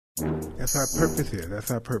That's our purpose here.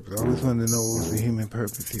 That's our purpose. I always wanted to know what was the human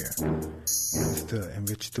purpose here. It's to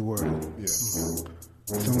enrich the world. Yeah.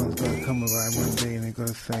 Someone's going to come around one day and they're going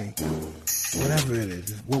to say, whatever it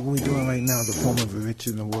is, what we're doing right now is a form of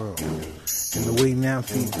enriching the world. And the way now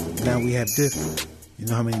we have this. You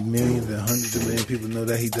know how many millions and hundreds of millions of people know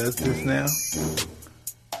that he does this now?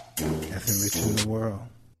 That's enriching the world.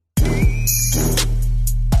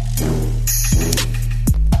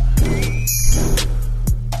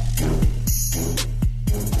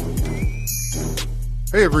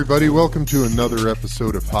 Hey everybody, welcome to another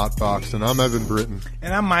episode of Hot Box, and I'm Evan Britton.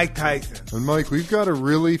 And I'm Mike Tyson. And Mike, we've got a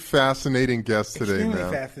really fascinating guest today, Extremely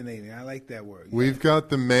man. fascinating. I like that word. We've got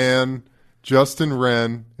the man, Justin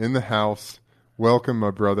Wren, in the house. Welcome,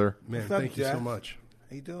 my brother. Man, What's up, thank you so Jeff? much.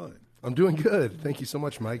 How you doing? I'm doing good. Thank you so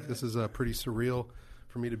much, Mike. This is pretty surreal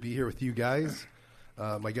for me to be here with you guys.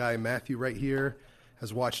 My guy, Matthew, right here,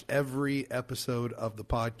 has watched every episode of the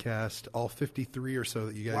podcast, all 53 or so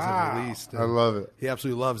that you guys have released. I love it. He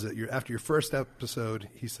absolutely loves it. After your first episode,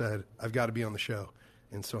 he said, I've got to be on the show.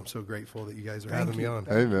 And so I'm so grateful that you guys are having me on.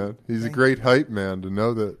 Hey, man. He's a great hype man to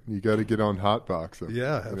know that you got to get on Hot Boxing.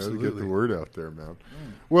 Yeah, To get absolutely. the word out there, man.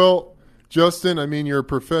 Well, Justin, I mean, you're a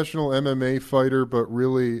professional MMA fighter, but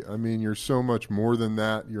really, I mean, you're so much more than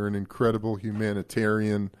that. You're an incredible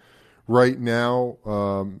humanitarian. Right now,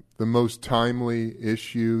 the most timely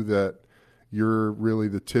issue that you're really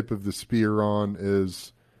the tip of the spear on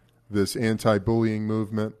is this anti-bullying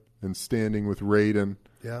movement and standing with Raiden,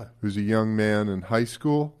 Yeah. who's a young man in high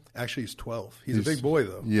school. Actually, he's 12. He's a big boy,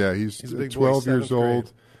 though. Yeah, he's a big boy, 12 years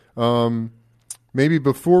 7th old. Maybe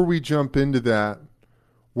before we jump into that,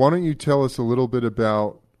 why don't you tell us a little bit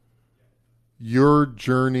about your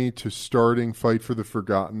journey to starting Fight for the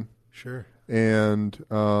Forgotten? Sure. And,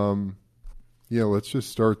 let's just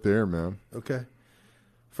start there, man. Okay.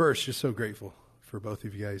 First, just so grateful for both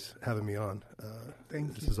of you guys having me on.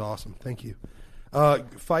 This is awesome. Thank you.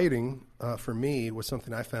 Fighting, for me, was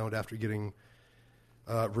something I found after getting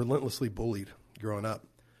relentlessly bullied growing up.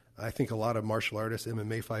 I think a lot of martial artists,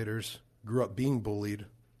 MMA fighters, grew up being bullied,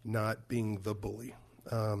 not being the bully.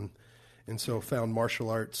 And so found martial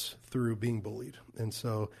arts through being bullied. And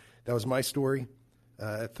so that was my story.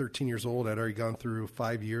 At 13 years old, I'd already gone through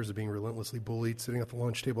 5 years of being relentlessly bullied, sitting at the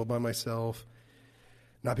lunch table by myself,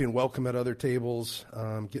 not being welcome at other tables,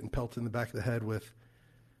 getting pelted in the back of the head with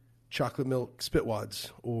chocolate milk spitwads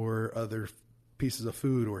or other pieces of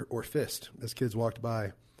food or fist as kids walked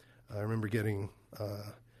by. I remember getting,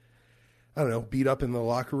 beat up in the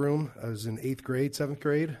locker room. I was in 8th grade, 7th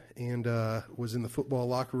grade, and was in the football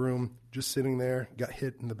locker room just sitting there, got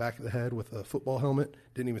hit in the back of the head with a football helmet.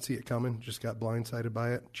 Didn't even see it coming, just got blindsided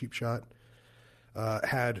by it, cheap shot.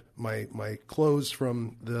 Had my clothes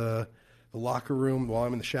from the locker room while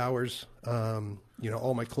I'm in the showers,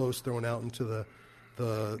 all my clothes thrown out into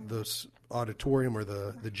the auditorium or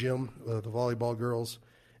the gym, the volleyball girls.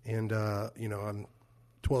 And, I'm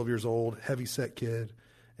 12 years old, heavy set kid,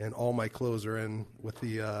 and all my clothes are in with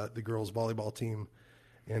the girls' volleyball team,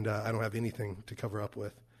 and I don't have anything to cover up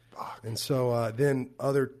with. And so then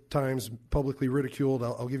other times publicly ridiculed.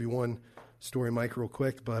 I'll give you one story, Mike, real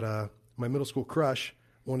quick. But my middle school crush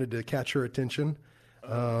wanted to catch her attention,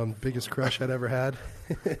 biggest crush I'd ever had.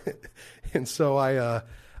 And so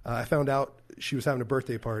I found out she was having a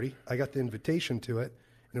birthday party. I got the invitation to it,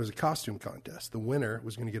 and it was a costume contest. The winner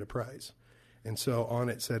was going to get a prize. And so on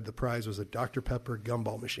it said the prize was a Dr. Pepper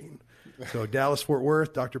gumball machine. So Dallas, Fort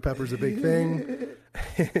Worth, Dr. Pepper's a big thing.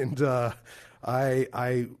 And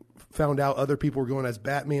I found out other people were going as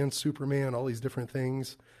Batman, Superman, all these different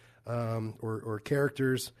things, or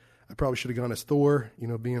characters. I probably should have gone as Thor,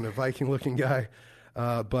 being a Viking-looking guy.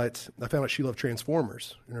 But I found out she loved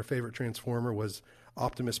Transformers, and her favorite Transformer was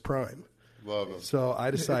Optimus Prime. Love him. So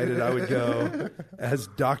I decided I would go as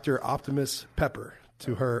Dr. Optimus Pepper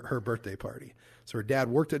to her birthday party. So her dad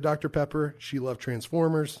worked at Dr. Pepper. She loved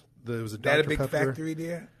Transformers. There was a Dr. That a big Pepper factory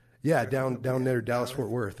there? Yeah, down there, Dallas, Fort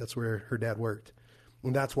Worth. That's where her dad worked.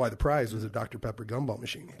 And that's why the prize was a Dr. Pepper gumball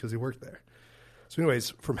machine, because he worked there. So anyways,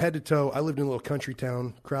 from head to toe, I lived in a little country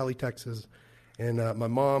town, Crowley, Texas. And my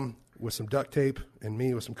mom with some duct tape and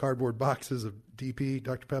me with some cardboard boxes of DP,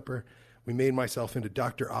 Dr. Pepper, we made myself into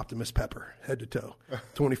Dr. Optimus Pepper, head to toe.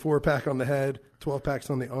 24-pack on the head,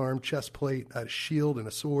 12-packs on the arm, chest plate, I had a shield and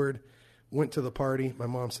a sword. Went to the party. My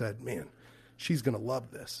mom said, man, she's going to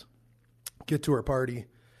love this. Get to her party.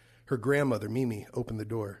 Her grandmother, Mimi, opened the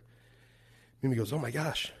door. Mimi goes, oh, my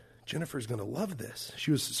gosh, Jennifer's going to love this.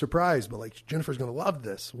 She was surprised, but Jennifer's going to love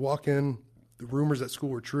this. Walk in. The rumors at school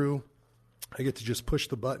were true. I get to just push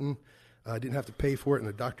the button. I didn't have to pay for it, and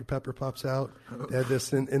the Dr. Pepper pops out. They had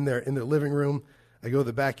this in their living room. I go to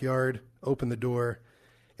the backyard, open the door,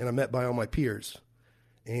 and I'm met by all my peers.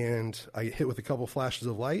 And I get hit with a couple flashes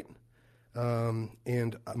of light,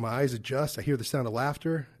 and my eyes adjust. I hear the sound of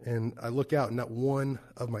laughter, and I look out, and not one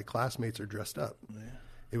of my classmates are dressed up. Yeah.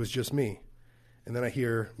 It was just me. And then I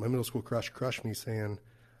hear my middle school crush me saying,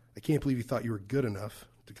 "I can't believe you thought you were good enough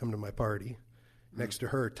to come to my party." Next to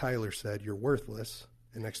her, Tyler said, "You're worthless."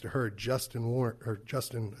 And next to her,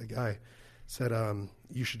 Justin, a guy, said,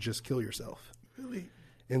 "You should just kill yourself." Really?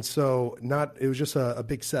 And so it was just a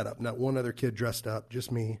big setup. Not one other kid dressed up,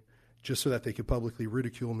 just me, just so that they could publicly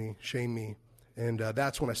ridicule me, shame me. And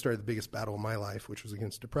that's when I started the biggest battle of my life, which was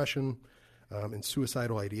against depression and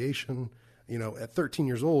suicidal ideation. You know, at 13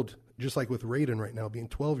 years old, just like with Raiden right now, being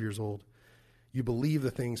 12 years old, you believe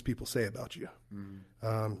the things people say about you.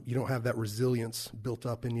 Mm-hmm. You don't have that resilience built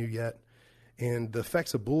up in you yet. And the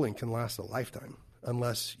effects of bullying can last a lifetime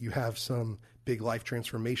unless you have some big life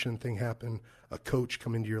transformation thing happen, a coach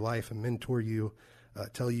come into your life and mentor you,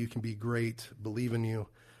 tell you can be great, believe in you.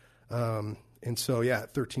 And so,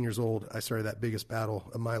 at 13 years old, I started that biggest battle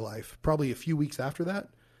of my life. Probably a few weeks after that,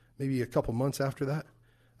 maybe a couple months after that,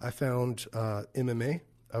 I found MMA.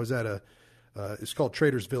 I was at it's called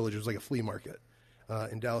Traders Village. It was like a flea market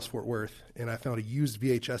in Dallas, Fort Worth. And I found a used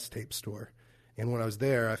VHS tape store. And when I was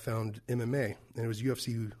there, I found MMA. And it was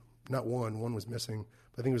UFC, not one was missing.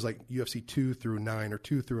 But I think it was like UFC 2 through 9 or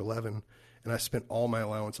 2 through 11. And I spent all my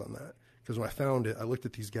allowance on that. Because when I found it, I looked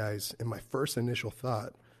at these guys, and my first initial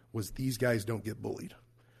thought was, these guys don't get bullied.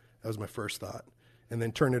 That was my first thought. And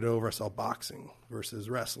then turn it over, I saw boxing versus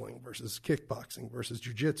wrestling versus kickboxing versus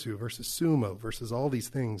jiu-jitsu versus sumo versus all these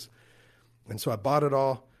things. And so I bought it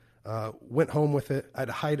all, went home with it. I had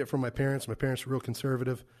to hide it from my parents. My parents were real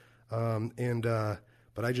conservative.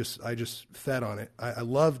 But I just fed on it. I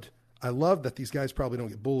loved that these guys probably don't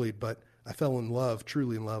get bullied, but I fell in love,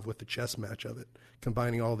 truly in love with the chess match of it,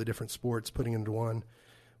 combining all the different sports, putting into one.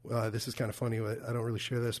 This is kind of funny. I don't really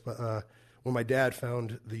share this, but when my dad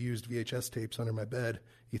found the used VHS tapes under my bed,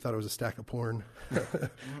 he thought it was a stack of porn,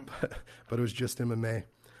 but it was just MMA.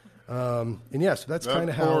 So that's kind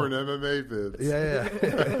of how porn MMA vids.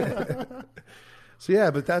 Yeah.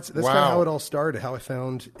 So but that's wow. kind of how it all started. How I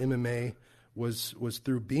found MMA was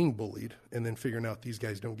through being bullied, and then figuring out these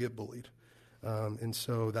guys don't get bullied. And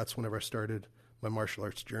so that's whenever I started my martial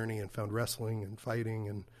arts journey and found wrestling and fighting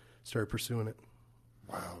and started pursuing it.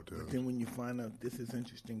 Wow, dude. But then when you find out, this is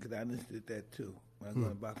interesting because I did that too. When I go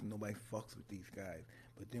to boxing, nobody fucks with these guys.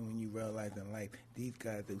 But then when you realize in life, these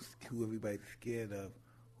guys who everybody's scared of,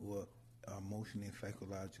 who are emotionally and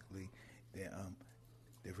psychologically,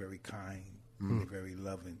 they're very kind, they're very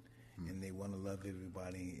loving, and they want to love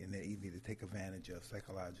everybody, and they're easy to take advantage of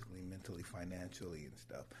psychologically, mentally, financially, and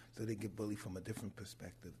stuff. So they get bullied from a different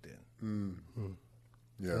perspective then.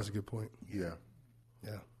 Yeah. That's a good point. Yeah.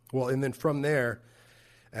 Well, and then from there,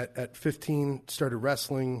 at 15, started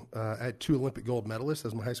wrestling. I had 2 Olympic gold medalists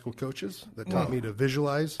as my high school coaches that taught me to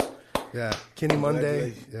visualize. Yeah, Kenny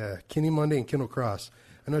Monday. Yeah, Kenny Monday and Kendall Cross.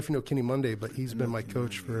 I don't know if you know Kenny Monday, but he's been my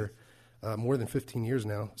coach for more than 15 years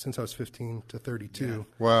now, since I was 15 to 32. Yeah.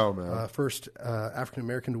 Wow, man. First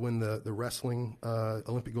African-American to win the wrestling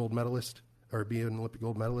Olympic gold medalist, or be an Olympic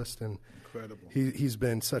gold medalist. And incredible. He's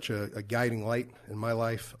been such a guiding light in my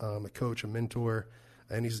life, a coach, a mentor.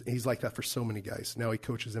 And he's like that for so many guys. Now he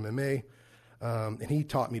coaches MMA, and he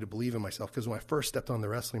taught me to believe in myself. Because when I first stepped on the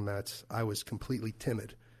wrestling mats, I was completely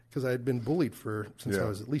timid because I had been bullied since I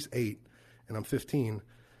was at least 8, and I'm 15.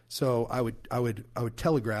 So I would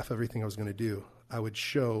telegraph everything I was going to do. I would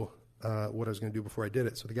show what I was going to do before I did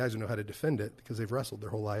it. So the guys would know how to defend it because they've wrestled their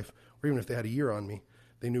whole life, or even if they had a year on me,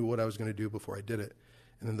 they knew what I was going to do before I did it.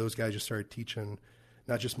 And then those guys just started teaching.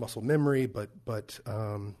 Not just muscle memory, but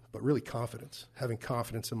really confidence, having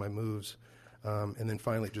confidence in my moves. And then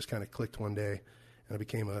finally it just kind of clicked one day, and I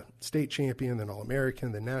became a state champion, then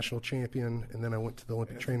All-American, then national champion, and then I went to the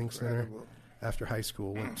Olympic Training Center after high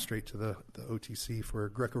school, went straight to the OTC for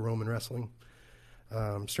Greco-Roman wrestling.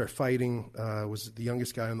 Started fighting, was the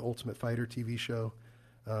youngest guy on the Ultimate Fighter TV show.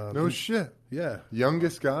 No shit. Yeah.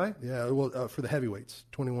 Youngest guy? Yeah, well, for the heavyweights,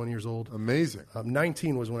 21 years old. Amazing.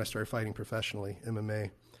 19 was when I started fighting professionally,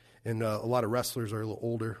 MMA. And a lot of wrestlers are a little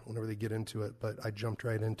older whenever they get into it, but I jumped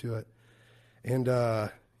right into it. And,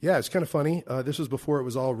 it's kind of funny. This was before it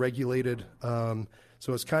was all regulated.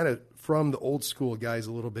 So it's kind of from the old school guys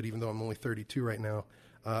a little bit, even though I'm only 32 right now.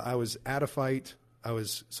 I was at a fight. I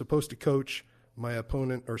was supposed to coach. My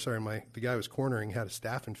opponent, the guy I was cornering had a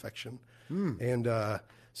staph infection. And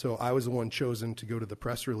so I was the one chosen to go to the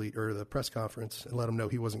press release or the press conference and let him know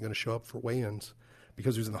he wasn't going to show up for weigh-ins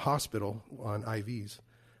because he was in the hospital on IVs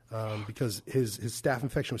because his staph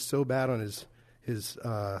infection was so bad on his his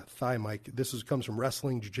thigh, Mike. This comes from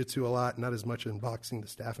wrestling, jiu-jitsu a lot, not as much in boxing, the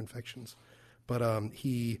staph infections. But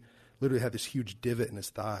he literally had this huge divot in his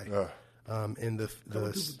thigh. And the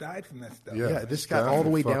people died from that stuff. Yeah, this got all the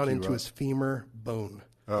way down into his femur bone.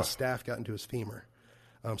 The staph got into his femur.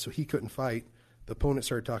 So he couldn't fight. The opponent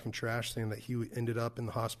started talking trash, saying that he ended up in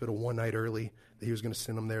the hospital one night early, that he was going to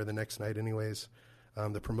send him there the next night anyways.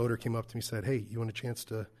 The promoter came up to me and said, "Hey, you want a chance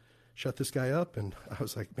to shut this guy up?" And I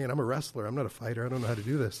was like, "Man, I'm a wrestler. I'm not a fighter. I don't know how to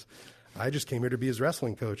do this. I just came here to be his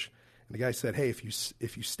wrestling coach." And the guy said, "Hey, if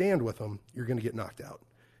you stand with him, you're going to get knocked out.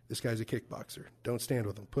 This guy's a kickboxer. Don't stand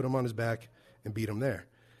with him. Put him on his back and beat him there."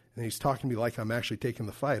 And he's talking to me like I'm actually taking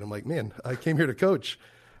the fight. I'm like, "Man, I came here to coach."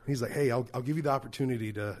 And he's like, "Hey, I'll give you the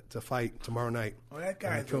opportunity to fight tomorrow night." Oh, that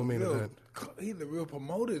guy's co-main event. He's a real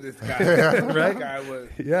promoter, this guy. Right? This guy was.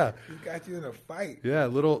 Yeah. He got you in a fight. Yeah,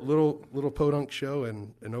 little podunk show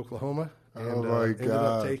in Oklahoma. And my ended up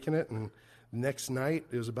God. taking it. And next night,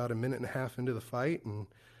 it was about a minute and a half into the fight, and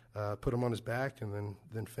put him on his back and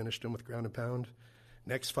then finished him with ground and pound.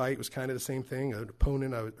 Next fight was kind of the same thing. An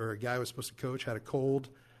opponent or a guy I was supposed to coach had a cold.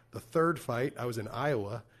 The third fight, I was in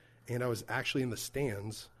Iowa, and I was actually in the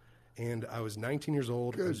stands, and I was 19 years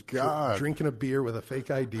old. I was drinking a beer with a fake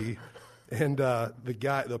ID, and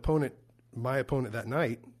my opponent that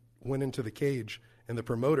night went into the cage, and the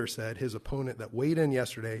promoter said his opponent that weighed in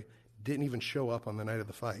yesterday didn't even show up on the night of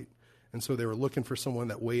the fight. And so they were looking for someone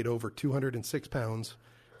that weighed over 206 pounds,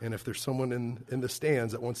 and if there's someone in the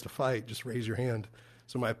stands that wants to fight, just raise your hand.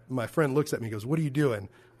 So my friend looks at me and goes, "What are you doing?"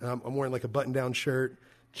 And I'm wearing like a button-down shirt,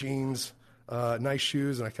 jeans, nice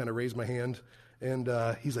shoes, and I kind of raise my hand. And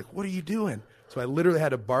he's like, "What are you doing?" So I literally had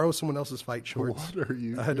to borrow someone else's fight shorts. What are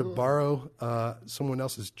you I had doing? to borrow someone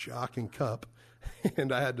else's jock and cup,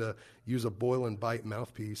 and I had to use a boil and bite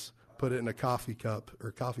mouthpiece, put it in a coffee cup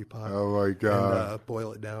or coffee pot. Oh, my God. And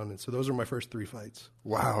boil it down. And so those are my first 3 fights.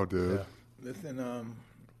 Wow, dude. Yeah. Listen,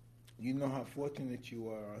 you know how fortunate you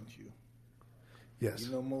are, aren't you? Yes.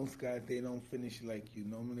 You know, most guys, they don't finish like you.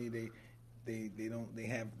 Normally, they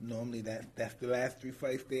have normally that's the last 3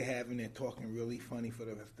 fights they have, and they're talking really funny for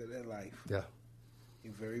the rest of their life. Yeah.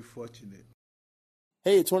 You're very fortunate.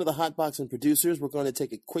 Hey, it's one of the Hot Boxing producers. We're going to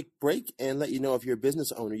take a quick break and let you know if you're a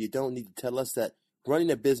business owner, you don't need to tell us that running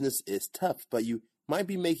a business is tough, but you might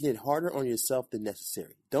be making it harder on yourself than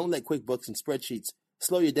necessary. Don't let QuickBooks and spreadsheets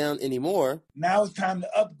slow you down anymore. Now it's time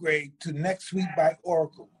to upgrade to NetSuite by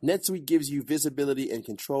Oracle. NetSuite gives you visibility and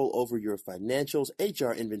control over your financials,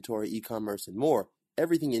 HR inventory, e-commerce, and more.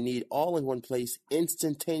 Everything you need all in one place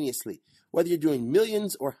instantaneously. Whether you're doing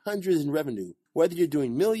millions or hundreds in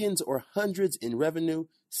revenue,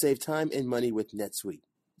 save time and money with NetSuite.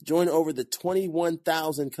 Join over the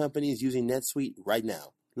 21,000 companies using NetSuite right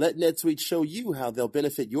now. Let NetSuite show you how they'll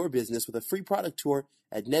benefit your business with a free product tour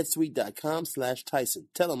at netsuite.com/Tyson.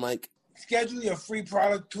 Tell them, Mike. Schedule your free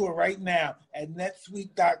product tour right now at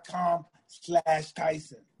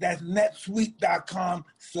netsuite.com/Tyson. That's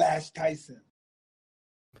netsuite.com/Tyson.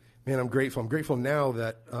 Man, I'm grateful. I'm grateful now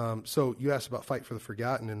that, so you asked about Fight for the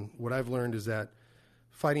Forgotten, and what I've learned is that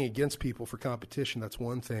fighting against people for competition, that's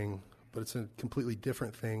one thing, but it's a completely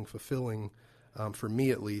different thing, fulfilling, for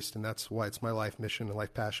me at least, and that's why it's my life mission and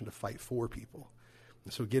life passion to fight for people.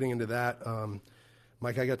 And so getting into that,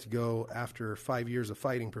 Mike, I got to go after 5 years of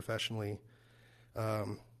fighting professionally.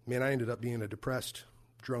 Man, I ended up being a depressed,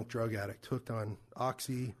 drunk drug addict, hooked on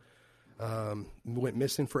Oxy, went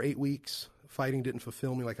missing for 8 weeks. Fighting didn't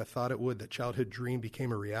fulfill me like I thought it would. That childhood dream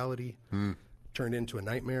became a reality, turned into a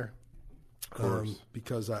nightmare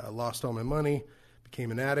because I lost all my money,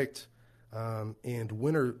 became an addict, and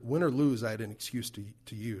win or lose, I had an excuse to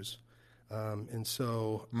use. And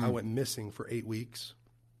so I went missing for 8 weeks.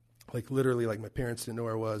 Like literally, like my parents didn't know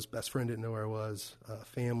where I was, best friend didn't know where I was,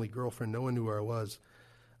 family, girlfriend, no one knew where I was.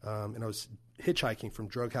 And I was hitchhiking from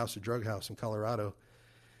drug house to drug house in Colorado.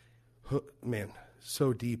 Man,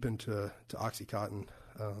 so deep into Oxycontin.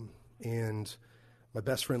 And my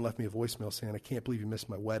best friend left me a voicemail saying, "I can't believe you missed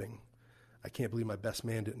my wedding. I can't believe my best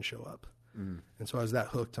man didn't show up." And so I was that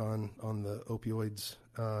hooked on the opioids,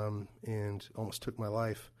 and almost took my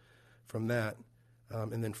life from that.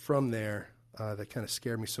 And then from there, that kind of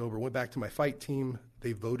scared me sober. Went back to my fight team.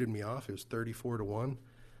 They voted me off. It was 34-1.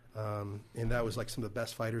 And that was like some of the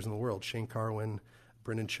best fighters in the world. Shane Carwin,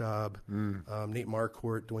 Brendan Schaub, Nate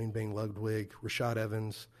Marquardt, Dwayne Bang Ludwig, Rashad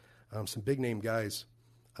Evans, some big name guys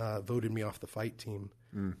voted me off the fight team.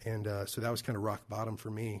 And so that was kind of rock bottom for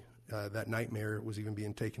me. That nightmare was even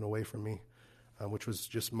being taken away from me, which was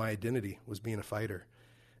just my identity, was being a fighter.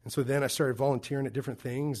 And so then I started volunteering at different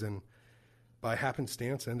things, and by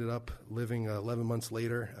happenstance, ended up living 11 months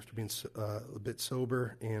later after being a bit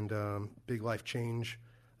sober and big life change.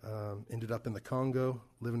 Ended up in the Congo,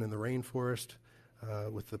 living in the rainforest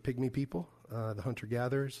with the Pygmy people, the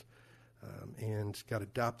hunter-gatherers, and got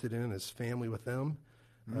adopted in as family with them.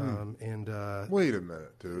 Wait a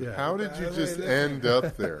minute, dude. Yeah. How did you just end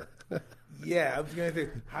up there? Yeah, I was going to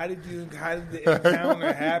say, how did the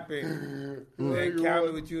encounter happen? The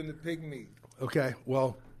encounter with you and the pygmy. Okay,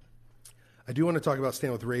 well, I do want to talk about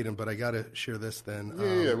Stand with Raiden, but I got to share this then.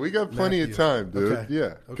 Yeah, we got plenty of time, dude. Okay.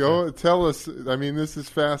 Yeah, Okay. go tell us. I mean, this is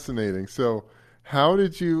fascinating. So, how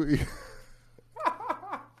did you?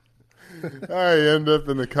 I end up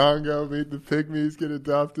in the Congo, meet the pygmies, get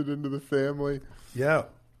adopted into the family. Yeah,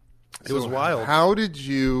 it was wild. How did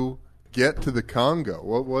you get to the Congo?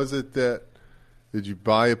 What was it that? Did you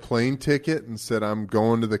buy a plane ticket and said, "I'm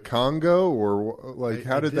going to the Congo," or like,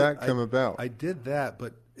 how did that come about? I did that,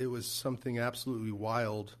 but it was something absolutely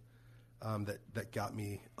wild that got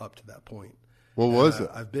me up to that point. What was it?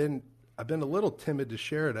 I've been a little timid to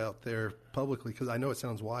share it out there publicly because I know it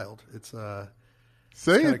sounds wild. It's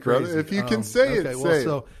Say kinda it, brother. crazy. If you can say it, okay, say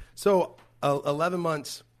well, it. So 11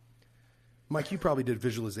 months. Mike, you probably did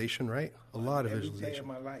visualization, right? A lot of Every day visualization. of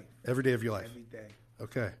my life. Every day of your life. Every day.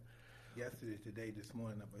 Okay. Yesterday, today, this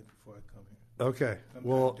morning, before I come here. Okay. Sometimes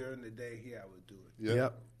well, during the day here, I would do it. Yeah.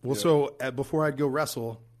 Yep. Well, so before I'd go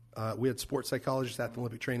wrestle, we had sports psychologists at the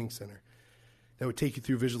Olympic Training Center that would take you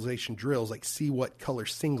through visualization drills, like see what color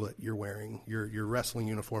singlet you're wearing, your wrestling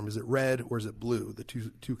uniform. Is it red or is it blue? The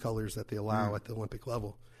two colors that they allow at the Olympic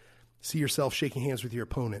level. See yourself shaking hands with your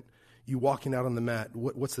opponent. You walking out on the mat.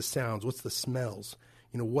 What's the sounds? What's the smells?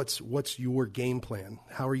 What's your game plan?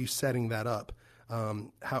 How are you setting that up?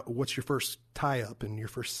 What's your first tie up and your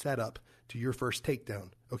first setup to your first takedown?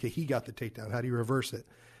 Okay, he got the takedown. How do you reverse it?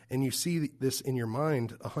 And you see this in your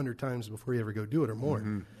mind 100 times before you ever go do it or more.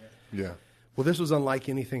 Mm-hmm. Yeah. Well, this was unlike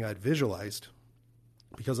anything I'd visualized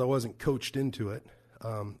because I wasn't coached into it.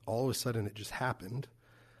 All of a sudden, it just happened.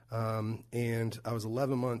 And I was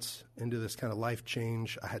 11 months into this kind of life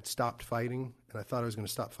change. I had stopped fighting, and I thought I was going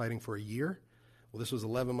to stop fighting for a year. Well, this was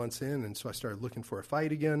 11 months in, and so I started looking for a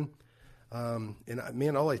fight again.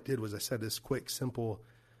 All I did was I said this quick, simple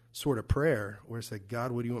sort of prayer where I said,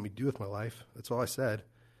 God, what do you want me to do with my life? That's all I said.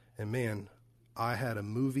 And, man, I had a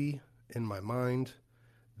movie in my mind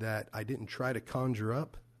that I didn't try to conjure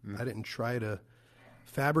up. I didn't try to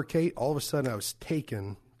fabricate. All of a sudden, I was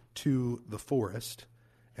taken to the forest,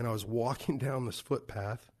 and I was walking down this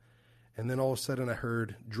footpath, and then all of a sudden I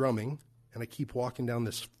heard drumming, and I keep walking down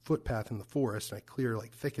this footpath in the forest, and I clear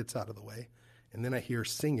like thickets out of the way, and then I hear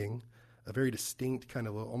singing, a very distinct kind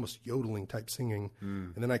of almost yodeling type singing,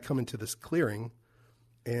 and then I come into this clearing,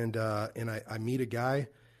 and I meet a guy,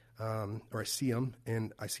 or I see him,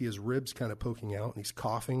 and I see his ribs kind of poking out, and he's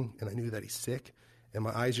coughing, and I knew that he's sick, and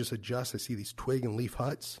my eyes just adjust. I see these twig and leaf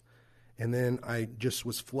huts. And then I just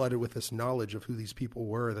was flooded with this knowledge of who these people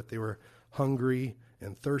were, that they were hungry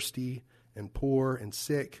and thirsty and poor and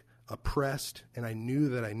sick, oppressed. And I knew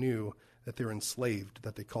that they were enslaved,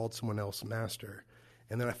 that they called someone else master.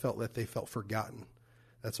 And then I felt that they felt forgotten.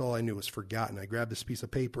 That's all I knew was forgotten. I grabbed this piece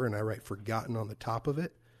of paper and I write forgotten on the top of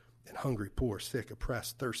it. And hungry, poor, sick,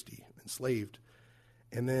 oppressed, thirsty, enslaved.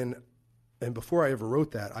 And before I ever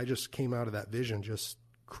wrote that, I just came out of that vision just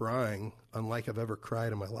crying, unlike I've ever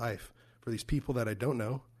cried in my life, for these people that I don't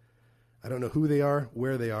know. I don't know who they are,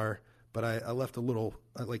 where they are, but I left a little,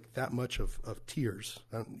 like that much of tears.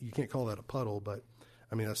 You can't call that a puddle, but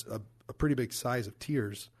I mean, a pretty big size of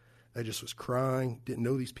tears. I just was crying, didn't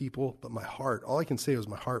know these people, but my heart, all I can say was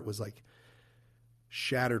my heart was like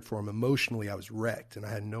shattered for them. Emotionally, I was wrecked, and I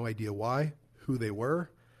had no idea why, who they were.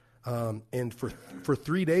 And for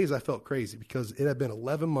 3 days, I felt crazy because it had been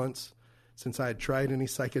 11 months since I had tried any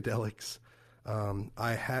psychedelics.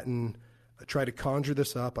 I hadn't tried to conjure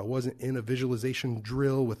this up. I wasn't in a visualization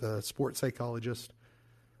drill with a sports psychologist.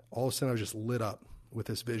 All of a sudden, I was just lit up with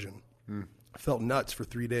this vision. I felt nuts for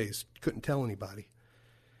 3 days. Couldn't tell anybody.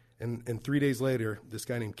 And 3 days later, this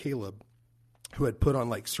guy named Caleb, who had put on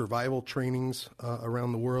like survival trainings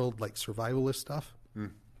around the world, like survivalist stuff,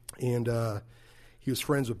 and he was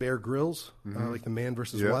friends with Bear Grylls, like the Man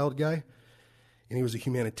vs. Wild guy. And he was a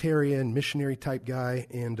humanitarian, missionary type guy.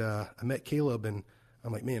 And I met Caleb, and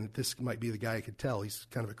I'm like, man, this might be the guy I could tell. He's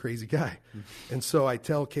kind of a crazy guy. And so I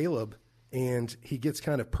tell Caleb, and he gets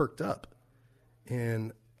kind of perked up.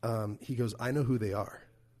 And he goes, I know who they are.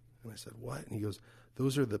 And I said, what? And he goes,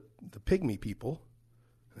 those are the pygmy people.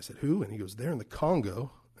 And I said, who? And he goes, they're in the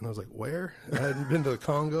Congo. And I was like, where? I hadn't been to the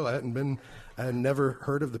Congo. I had never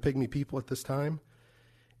heard of the pygmy people at this time.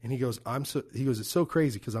 And he goes, it's so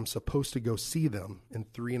crazy because I'm supposed to go see them in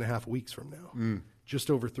 3.5 weeks from now, just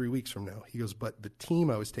over 3 weeks from now. He goes, but the team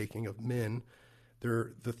I was taking of men,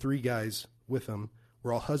 the 3 guys with them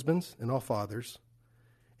were all husbands and all fathers,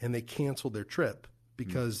 and they canceled their trip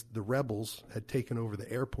because the rebels had taken over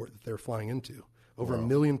the airport that they were flying into. Over 1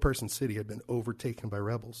 million person city had been overtaken by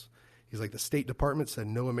rebels. He's like, the State Department said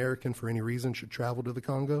no American for any reason should travel to the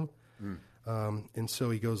Congo. And so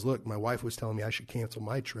he goes, look, my wife was telling me I should cancel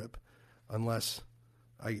my trip unless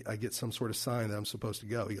I get some sort of sign that I'm supposed to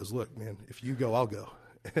go. He goes, look, man, if you go, I'll go.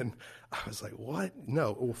 And I was like, what?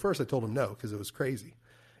 No. Well, first I told him no because it was crazy.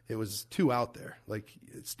 It was too out there. Like,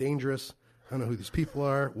 it's dangerous. I don't know who these people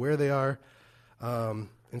are, where they are. And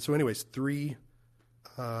so anyways,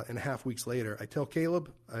 3.5 weeks later, I tell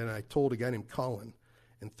Caleb, and I told a guy named Colin.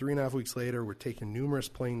 And 3.5 weeks later, we're taking numerous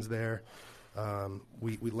planes there.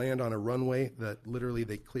 We land on a runway that literally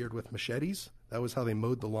they cleared with machetes. That was how they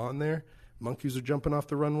mowed the lawn there. Monkeys are jumping off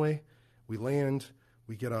the runway. We land.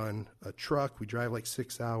 We get on a truck. We drive like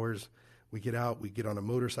 6 hours. We get out. We get on a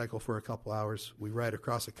motorcycle for a couple hours. We ride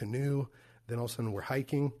across a canoe. Then all of a sudden we're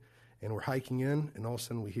hiking, and we're hiking in, and all of a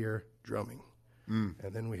sudden we hear drumming.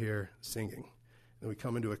 And then we hear singing. Then we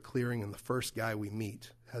come into a clearing, and the first guy we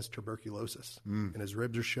meet has tuberculosis. And his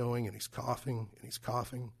ribs are showing, and he's coughing, and he's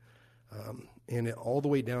coughing. And all the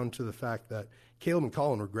way down to the fact that Caleb and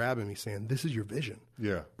Colin were grabbing me saying, this is your vision.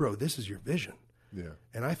 Yeah. Bro, this is your vision. Yeah.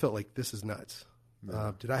 And I felt like, this is nuts.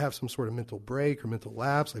 Did I have some sort of mental break or mental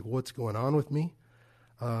lapse? Like, what's going on with me?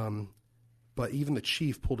 But even the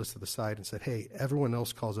chief pulled us to the side and said, hey, everyone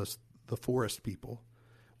else calls us the forest people.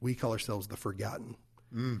 We call ourselves the forgotten.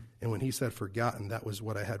 And when he said forgotten, that was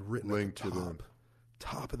what I had written Linked at the to them.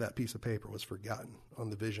 top of that piece of paper was forgotten on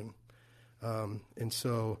the vision. And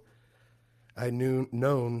so I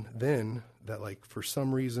known then that, like, for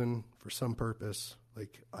some reason, for some purpose,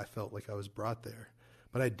 like, I felt like I was brought there.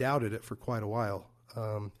 But I doubted it for quite a while,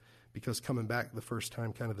 because coming back the first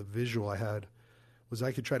time, kind of the visual I had was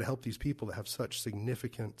I could try to help these people that have such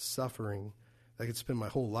significant suffering that I could spend my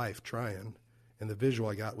whole life trying. And the visual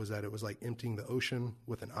I got was that it was like emptying the ocean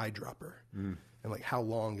with an eyedropper. And, like, how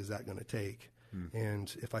long is that going to take?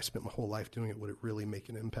 And if I spent my whole life doing it, would it really make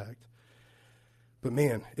an impact? But,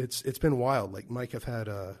 man, it's been wild. Like, Mike, I've had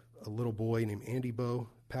a little boy named Andy Bo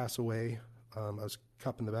pass away. I was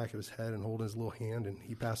cupping the back of his head and holding his little hand, and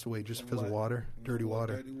he passed away just because of water, dirty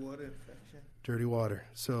water. Dirty water infection. Dirty water.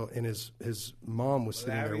 So, and his mom was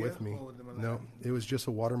sitting there with me. No, it was just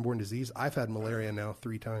a waterborne disease. I've had malaria now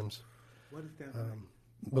 3 times. What is that?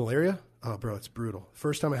 Malaria? Oh, bro, it's brutal.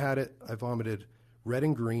 First time I had it, I vomited red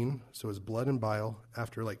and green, so it was blood and bile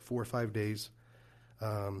after like 4 or 5 days.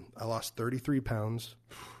 I lost 33 pounds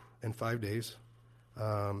in 5 days.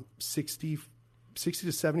 60 to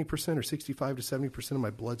 70% or 65 to 70% of my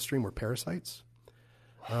bloodstream were parasites.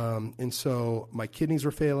 And so my kidneys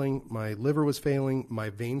were failing, my liver was failing,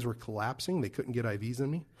 my veins were collapsing. They couldn't get IVs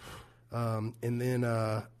in me. And then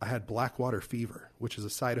I had black water fever, which is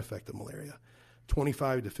a side effect of malaria.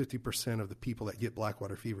 25 to 50% of the people that get black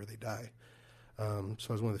water fever, they die. So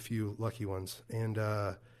I was one of the few lucky ones. And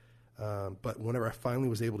but whenever I finally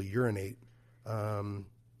was able to urinate,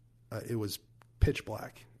 it was pitch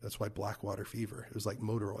black. That's why black water fever. It was like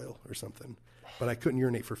motor oil or something. But I couldn't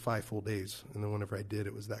urinate for 5 full days. And then whenever I did,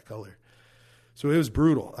 it was that color. So it was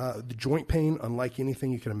brutal. The joint pain, unlike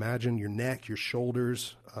anything you can imagine, your neck, your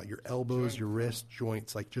shoulders, your elbows, your wrists,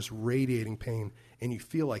 joints, like just radiating pain. And you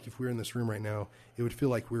feel like if we were in this room right now, it would feel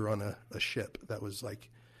like we were on a ship that was like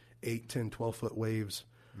 8, 10, 12-foot waves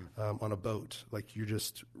on a boat. Like you're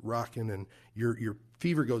just rocking, and your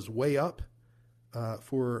fever goes way up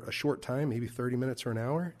for a short time, maybe 30 minutes or an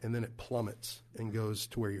hour, and then it plummets and goes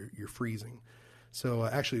to where you're freezing. So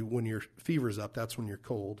actually, when your fever's up, that's when you're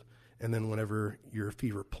cold. And then whenever your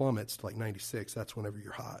fever plummets to like 96, that's whenever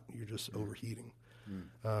you're hot. You're just overheating.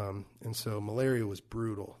 And so malaria was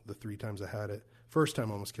brutal the 3 times I had it. First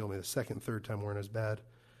time almost killed me. The second, third time weren't as bad.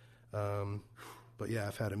 But yeah,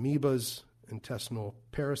 I've had amoebas, intestinal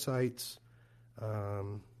parasites,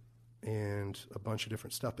 and a bunch of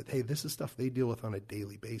different stuff. But hey, this is stuff they deal with on a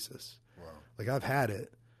daily basis. Wow. Like I've had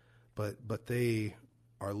it, but they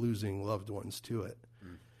are losing loved ones to it.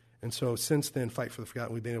 And so since then, Fight for the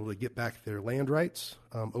Forgotten, we've been able to get back their land rights,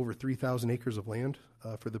 over 3,000 acres of land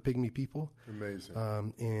for the Pygmy people.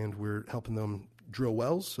 Amazing. And we're helping them drill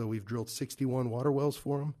wells. So we've drilled 61 water wells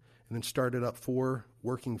for them, and then started up 4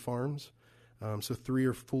 working farms. So 3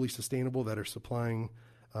 are fully sustainable that are supplying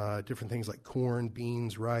different things like corn,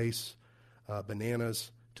 beans, rice,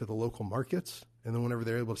 bananas to the local markets. And then whenever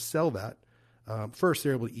they're able to sell that, first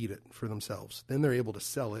they're able to eat it for themselves. Then they're able to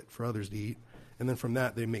sell it for others to eat. And then from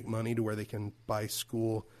that, they make money to where they can pay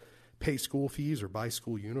school fees or buy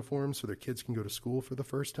school uniforms so their kids can go to school for the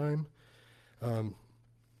first time.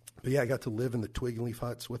 But yeah, I got to live in the twig and leaf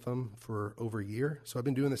huts with them for over a year. So I've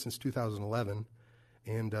been doing this since 2011.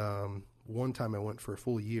 And one time I went for a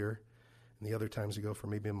full year, and the other times I go for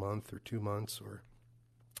maybe a month or 2 months or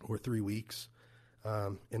 3 weeks.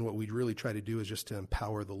 And what we really try to do is just to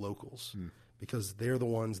empower the locals because they're the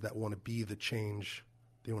ones that want to be the change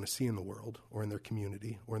they want to see in the world or in their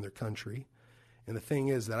community or in their country. And the thing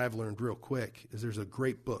is that I've learned real quick is there's a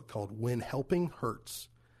great book called When Helping Hurts.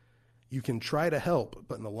 You can try to help,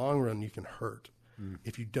 but in the long run, you can hurt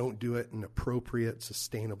if you don't do it in appropriate,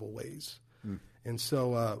 sustainable ways. And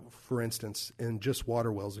so, for instance, in just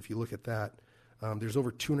water wells, if you look at that, there's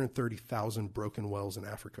over 230,000 broken wells in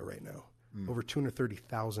Africa right now. Over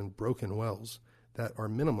 230,000 broken wells that are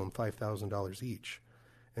minimum $5,000 each.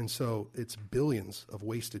 And so it's billions of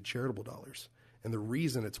wasted charitable dollars. And the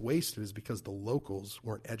reason it's wasted is because the locals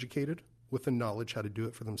weren't educated with the knowledge how to do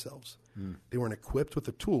it for themselves. They weren't equipped with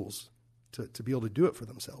the tools to be able to do it for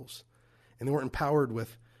themselves. And they weren't empowered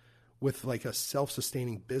with like a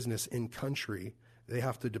self-sustaining business in country. They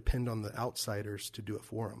have to depend on the outsiders to do it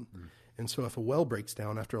for them. And so if a well breaks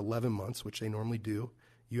down after 11 months, which they normally do,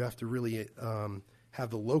 you have to really have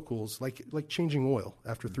the locals, like changing oil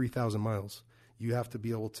after 3,000 miles. You have to be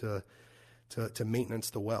able to maintenance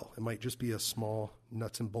the well. It might just be a small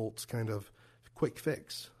nuts and bolts kind of quick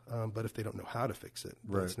fix. But if they don't know how to fix it,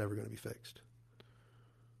 then it's never going to be fixed.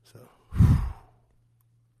 So,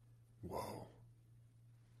 Whoa.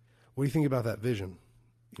 What do you think about that vision,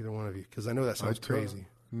 either one of you? Because I know that sounds crazy.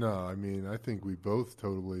 No, I mean, I think we both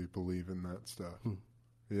totally believe in that stuff.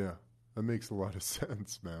 Yeah, that makes a lot of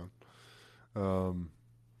sense, man.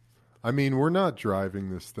 I mean, we're not driving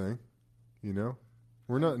this thing, you know?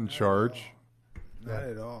 We're not in charge. Not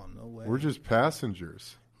at all. No way. We're just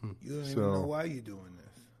passengers. You don't even know why you're doing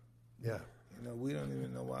this. Yeah. You know, we don't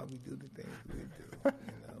even know why we do the things we do.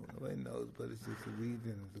 You know, nobody knows, but it's just a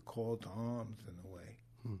reason, it's a call to arms in a way.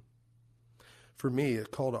 For me, a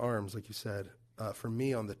call to arms, like you said, for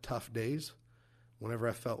me on the tough days, whenever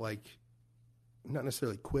I felt like, not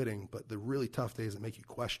necessarily quitting, but the really tough days that make you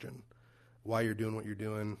question why you're doing what you're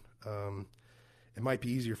doing, it might be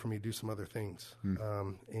easier for me to do some other things.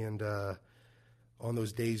 And on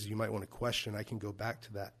those days you might want to question, I can go back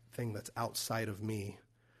to that thing that's outside of me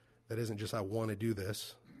that isn't just I want to do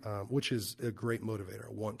this, which is a great motivator.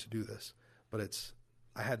 I want to do this. But it's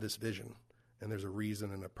I had this vision, and there's a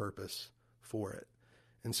reason and a purpose for it.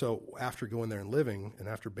 And so after going there and living, and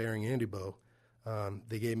after bearing Andibo,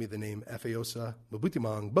 they gave me the name Efeosa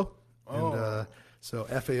Mabutimang Bo. And so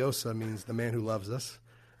Efeosa means the man who loves us.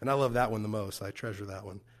 And I love that one the most. I treasure that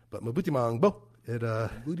one. But Mabutimang Bo.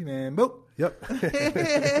 Booty man, Bo. Yep. I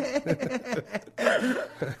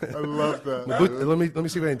love that. Let me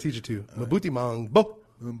see if I can teach it to you. Mabutimang Bo.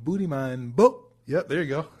 Booty man, Bo. Yep, there you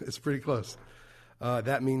go. It's pretty close.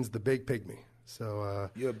 That means the big pygmy. So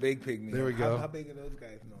you're a big pygmy. There we go. How big are those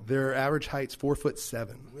guys? No. Their average height's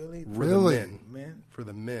 4'7". Really? For the men. For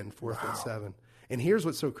the men, 4'7". And here's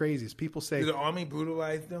what's so crazy is people say, did the army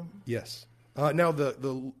brutalize them? Yes. Now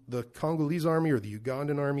the Congolese army or the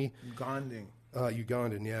Ugandan army.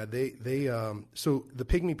 Ugandan, yeah. They so the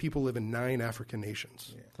pygmy people live in 9 African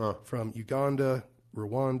nations. Yeah. From Uganda,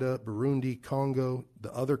 Rwanda, Burundi, Congo,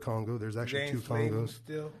 the other Congo. There's actually 2 Congos.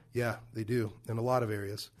 Still? Yeah, they do in a lot of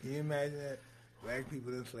areas. Can you imagine that? Black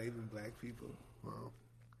people enslaving black people. Wow.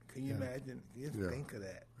 Can you imagine? Just think of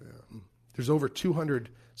that. Yeah. There's over 200.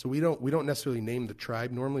 So we don't necessarily name the tribe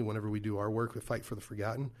normally. Whenever we do our work, we fight for the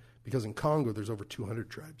forgotten. Because in Congo, there's over 200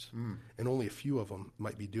 tribes, and only a few of them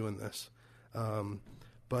might be doing this.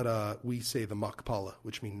 But we say the Makpala,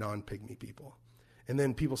 which mean non-pygmy people. And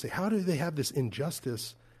then people say, how do they have this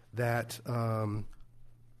injustice that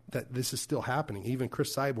that this is still happening? Even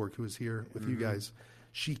Chris Cyborg, who was here with you guys,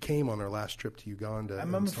 she came on our last trip to Uganda. I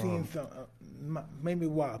remember seeing some, maybe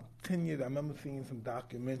 10 years, I remember seeing some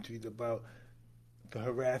documentaries about the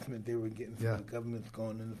harassment they were getting from the government's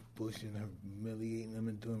going in the bush and humiliating them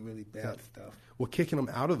and doing really bad stuff. Well, kicking them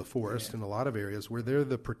out of the forest in a lot of areas where they're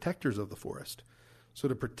the protectors of the forest. So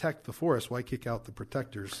to protect the forest, why kick out the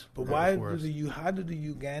protectors? But how do the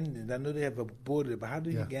Ugandans, I know they have a border, but how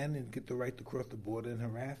do the Ugandans get the right to cross the border and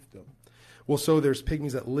harass them? Well, so there's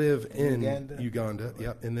pygmies that live in Uganda,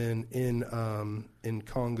 and then in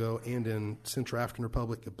Congo and in Central African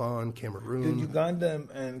Republic, Gabon, Cameroon. Did Uganda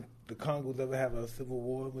and the Congos ever have a civil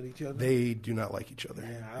war with each other? They do not like each other.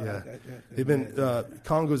 They've been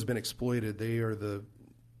Congo's been exploited. They are the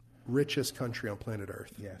richest country on planet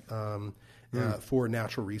Earth. Yes. for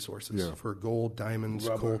natural resources, Yeah. for gold, diamonds,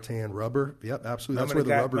 Rubber. coltan, rubber. Yep, absolutely. That's Remember where the the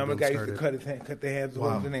guy, rubber remember boom the guy used started. to cut their hands.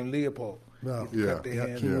 What was his name? Leopold. Wow. He used to cut their Yeah,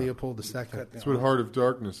 hands. King Yeah. Leopold II. Cut their That's what arms. Heart of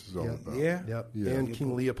Darkness is all Yeah. about. Yeah. Yep. Yeah. And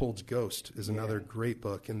King Leopold's Ghost is another great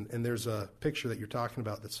book. And there's a picture that you're talking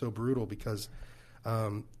about that's so brutal because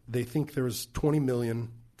they think there was 20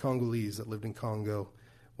 million Congolese that lived in Congo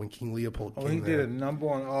when King Leopold Oh, came he there. did a number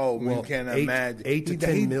on. Oh, Well, we can't 8 imagine. 8 to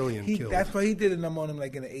 10 million killed. That's why he did a number on him,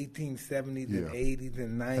 like in the 1870s and Yeah. 80s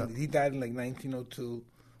and 90s. He died in like 1902.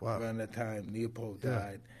 Wow. Around that time, Leopold Yeah.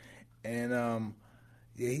 died, and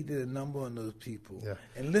yeah, he did a number on those people. Yeah.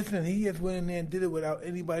 And listen, he just went in there and did it without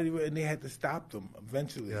anybody, and they had to stop them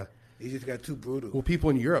eventually. Yeah. He just got too brutal. Well, people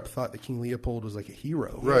in Europe thought that King Leopold was like a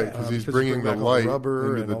hero. Right, 'cause he's he bringing brought the back all light rubber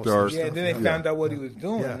into and the all this dark. yeah, stuff. then they found out what he was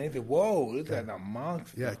doing, Yeah. and they said, "Whoa, this guy's a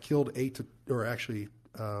monster." Yeah, killed 8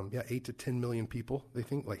 to 10 million people. They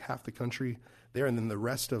think like half the country there, and then the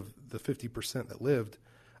rest of the 50% that lived,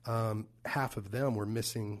 half of them were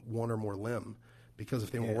missing one or more limb because if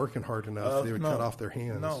they weren't working hard enough, they would cut off their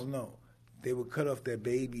hands. No. They would cut off their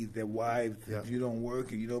babies, their wives. Yeah. If you don't work,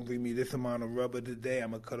 if you don't bring me this amount of rubber today, I'm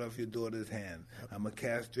going to cut off your daughter's hand. I'm going to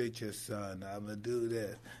castrate your son. I'm going to do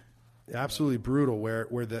this. Absolutely brutal. Where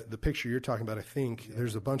the picture you're talking about, I think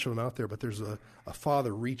there's a bunch of them out there, but there's a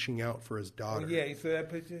father reaching out for his Oh, daughter. yeah, you saw that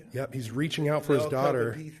picture? Yep, he's reaching out for They're his all cut to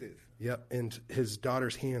daughter. pieces. Yep, and his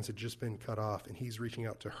daughter's hands had just been cut off, and he's reaching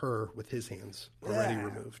out to her with his hands already Yeah.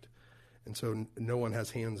 removed. And so no one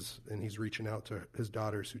has hands, and he's reaching out to his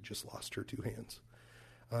daughters who just lost her 2 hands.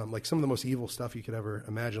 Like some of the most evil stuff you could ever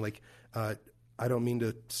imagine. Like, I don't mean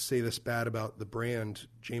to say this bad about the brand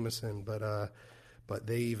Jameson, but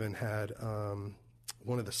they even had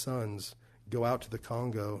one of the sons go out to the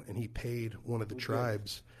Congo, and he paid one of the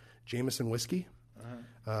tribes Jameson whiskey.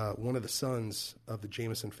 One of the sons of the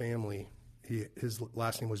Jameson family, his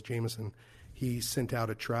last name was Jameson. He sent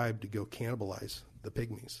out a tribe to go cannibalize the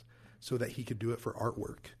pygmies so that he could do it for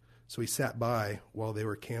artwork. So he sat by while they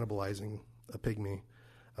were cannibalizing a pygmy,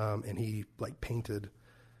 and he like painted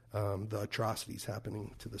the atrocities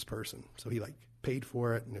happening to this person. So he like paid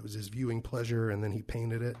for it, and it was his viewing pleasure, and then he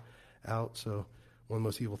painted it out. So one of the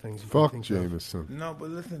most evil things you can Fuck think of. Jameson. No, but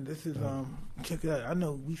listen, this is, check it out. I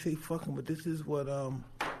know we say fucking, but this is what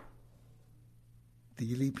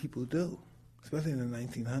the elite people do. Especially in the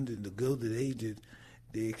 1900s, the Gilded Ages,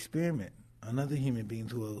 they experiment on other human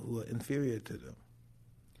beings who are inferior to them.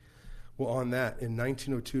 Well, on that, in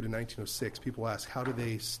 1902 to 1906, people ask, how do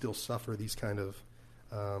they still suffer these kind of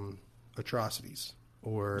atrocities?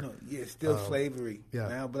 Or No, yeah, still slavery. yeah.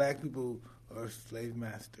 Now black people are slave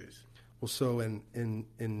masters. well, so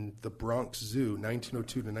in the Bronx Zoo,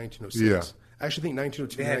 1902 to 1906. Yeah. I actually think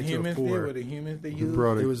 1902 They to had humans there. 1904. Were the humans they Who used?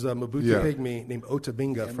 brought It it? was a Mabuti Yeah. pygmy named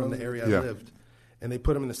Otabinga from the area Yeah. I lived. And they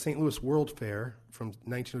put him in the St. Louis World Fair from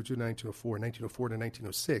 1902 to 1904, 1904 to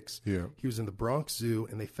 1906. Yeah. He was in the Bronx Zoo,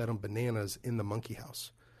 and they fed him bananas in the monkey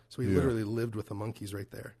house. So he Yeah. literally lived with the monkeys right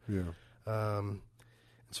there. Yeah.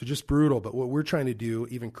 So just brutal. But what we're trying to do,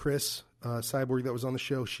 even Chris Cyborg that was on the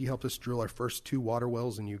show, she helped us drill our first 2 water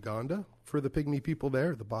wells in Uganda for the pygmy people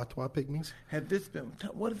there, the Batwa pygmies. Had this been?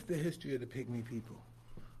 What is the history of the pygmy people?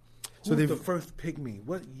 So Who's they've- the first pygmy?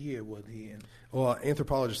 What year was he in? Well,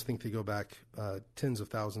 anthropologists think they go back tens of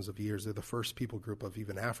thousands of years. They're the first people group of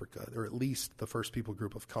even Africa, or at least the first people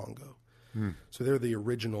group of Congo. So they're the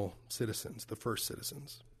original citizens, the first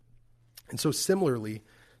citizens. And so similarly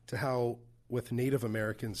to how with Native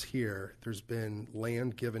Americans here, there's been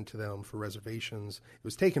land given to them for reservations. It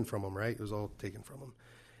was taken from them, right? It was all taken from them.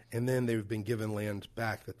 And then they've been given land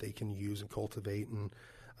back that they can use and cultivate and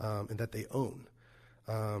that they own.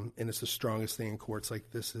 And it's the strongest thing in courts,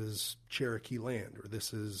 like this is Cherokee land, or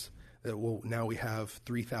this is, well, now we have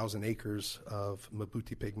 3,000 acres of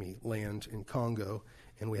Mabuti pygmy land in Congo,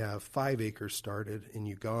 and we have 5 acres started in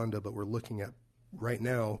Uganda, but we're looking at right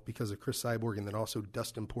now, because of Chris Cyborg and then also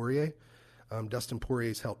Dustin Poirier. Dustin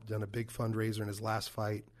Poirier's helped done a big fundraiser in his last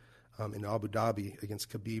fight in Abu Dhabi against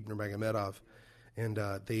Khabib Nurmagomedov. And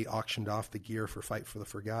they auctioned off the gear for Fight for the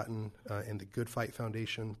Forgotten and the Good Fight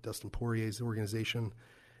Foundation, Dustin Poirier's organization,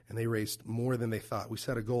 and they raised more than they thought. We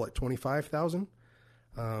set a goal at 25,000.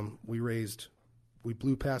 We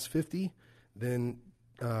blew past 50. Then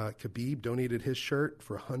Khabib donated his shirt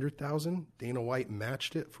for 100,000. Dana White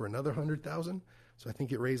matched it for another 100,000. So I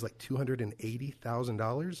think it raised like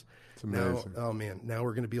 $280,000. It's amazing. Now, oh man, now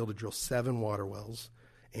we're going to be able to drill 7 water wells,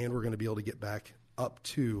 and we're going to be able to get back up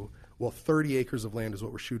to, well, 30 acres of land is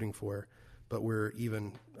what we're shooting for, but we're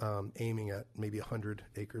even aiming at maybe 100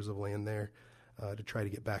 acres of land there to try to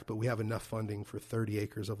get back. But we have enough funding for 30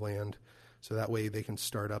 acres of land, so that way they can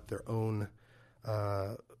start up their own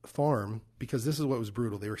farm, because this is what was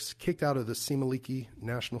brutal. They were kicked out of the Simaliki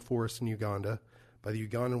National Forest in Uganda by the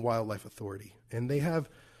Ugandan Wildlife Authority. And they have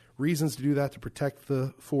reasons to do that, to protect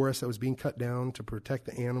the forest that was being cut down, to protect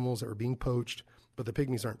the animals that were being poached. But the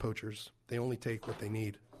Pygmies aren't poachers. They only take what they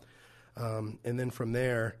need. And then from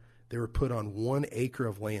there, they were put on 1 acre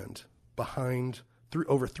of land behind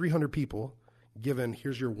over 300 people, given,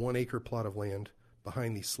 here's your 1 acre plot of land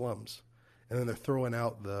behind these slums. And then they're throwing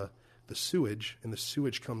out the sewage, and the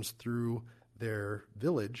sewage comes through their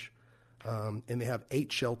village. And they have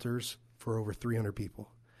 8 shelters for over 300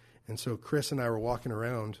 people. And so Chris and I were walking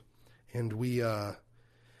around, and we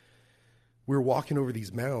were walking over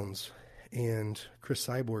these mounds, and Chris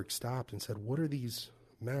Cyborg stopped and said, "What are these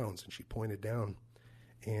mounds?" And she pointed down,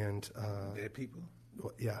 and Dead people?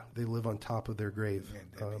 well, yeah, they live on top of their grave,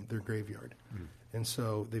 their graveyard. And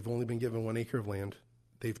so they've only been given 1 acre of land.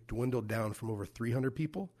 They've dwindled down from over 300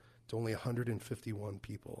 people to only 151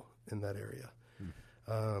 people in that area.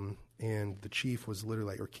 And the chief was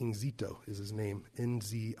literally, or King Zito is his name,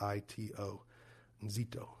 Nzito,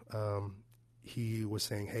 Zito. He was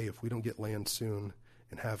saying, hey, if we don't get land soon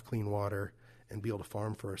and have clean water and be able to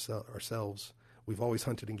farm for ourselves, we've always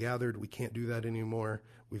hunted and gathered. We can't do that anymore.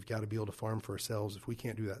 We've got to be able to farm for ourselves. If we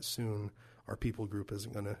can't do that soon, our people group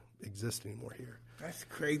isn't going to exist anymore here. That's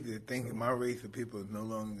crazy to think my race of people is no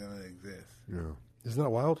longer going to exist. Yeah. Isn't that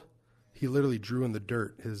wild? He literally drew in the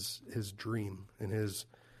dirt his dream, and his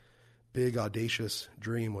big, audacious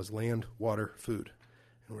dream was land, water, food.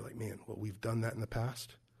 And we're like, man, well, we've done that in the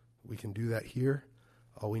past. We can do that here.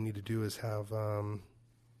 All we need to do is have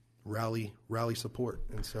rally support.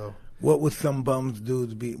 And so, What would some bums do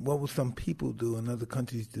to be? What would some people do in other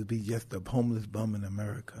countries to be just a homeless bum in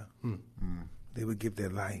America? They would give their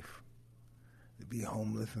life to be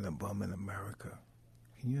homeless and a bum in America.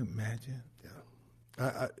 Can you imagine?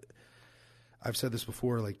 yeah, I've said this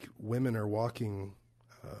before. Like, women are walking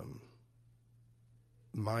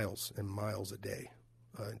miles and miles a day,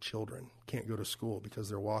 and children can't go to school because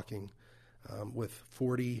they're walking with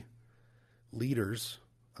 40 liters.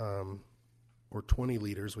 Or 20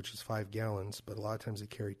 liters, which is 5 gallons, but a lot of times they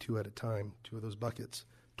carry 2 at a time, 2 of those buckets.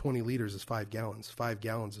 20 liters is 5 gallons. 5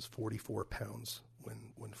 gallons is 44 pounds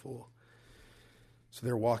when full. So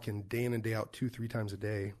they're walking day in and day out 2-3 times a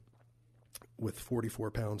day with 44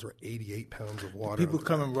 pounds or 88 pounds of water. People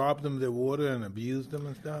come and rob them of their water and abuse them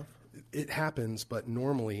and stuff? It happens, but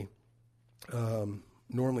normally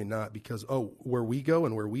not, because, where we go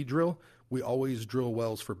and where we drill, we always drill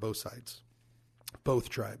wells for both sides. Both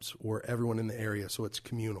tribes or everyone in the area, so it's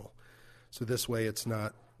communal. So this way, it's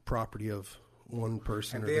not property of one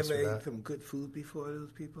person. Have or they this ever or ate that. some good food before,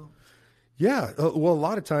 those people? Yeah, well, a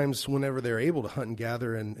lot of times, whenever they're able to hunt and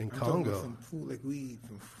gather in I'm talking Congo. about some food like we eat,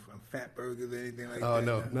 some fat burgers or anything like that. Oh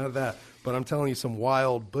no, none of that. But I'm telling you, some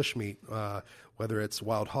wild bushmeat, whether it's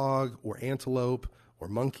wild hog or antelope or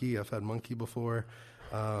monkey. I've had monkey before,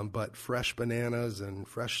 but fresh bananas and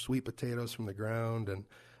fresh sweet potatoes from the ground, and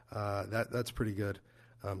that's pretty good.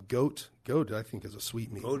 Goat, I think, is a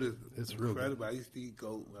sweet meat. Goat is it's real good. incredible. I used to eat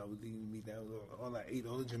goat when I was eating meat. That was all I ate.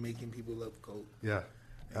 All the Jamaican people love goat. Yeah,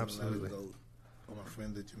 And I absolutely. love goat. All my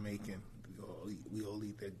friends are Jamaican. We all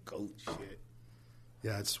eat that goat shit.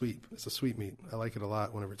 Yeah, it's sweet. It's a sweet meat. I like it a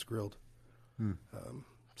lot whenever it's grilled.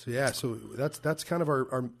 So that's kind of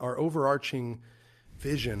our overarching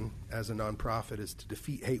vision as a nonprofit is to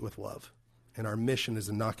defeat hate with love, and our mission is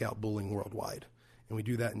to knock out bullying worldwide. And we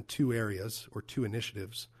do that in 2 areas or 2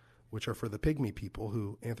 initiatives, which are for the Pygmy people,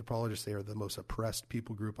 who anthropologists say are the most oppressed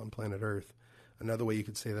people group on planet Earth. Another way you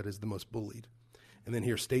could say that is the most bullied. And then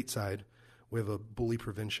here stateside, we have a bully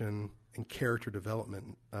prevention and character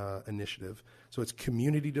development initiative. So it's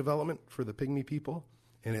community development for the Pygmy people,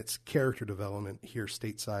 and it's character development here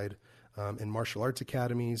stateside in martial arts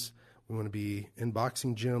academies. We want to be in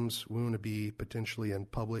boxing gyms. We want to be potentially in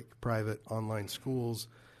public, private, online schools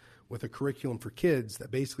with a curriculum for kids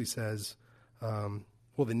that basically says,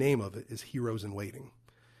 the name of it is Heroes in Waiting.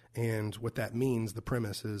 And what that means, the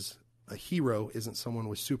premise is, a hero isn't someone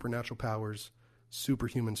with supernatural powers,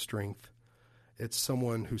 superhuman strength. It's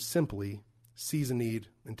someone who simply sees a need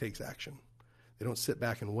and takes action. They don't sit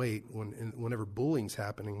back and wait. Whenever bullying's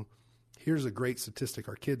happening, here's a great statistic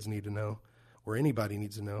our kids need to know, or anybody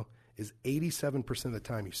needs to know, is 87% of the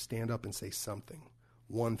time you stand up and say something,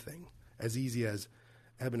 one thing. As easy as,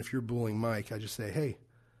 Eben, if you're bullying Mike, I just say, hey,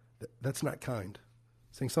 that's not kind.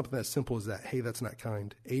 Saying something as simple as that, hey, that's not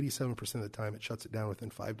kind. 87% of the time, it shuts it down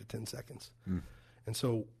within 5 to 10 seconds. And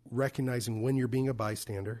so recognizing when you're being a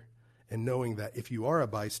bystander and knowing that if you are a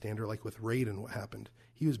bystander, like with Raiden, what happened,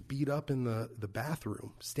 he was beat up in the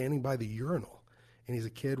bathroom, standing by the urinal. And he's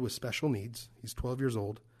a kid with special needs. He's 12 years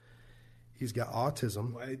old. He's got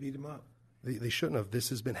autism. Why they beat him up? They shouldn't have. This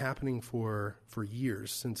has been happening for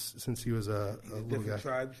years since he was a little guy. Different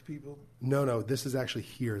tribes people? No. This is actually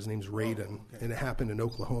here. His name's Raiden, okay. and it happened in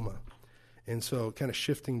Oklahoma. And so kind of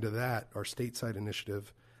shifting to that, our stateside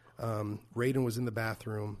initiative, Raiden was in the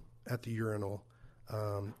bathroom at the urinal.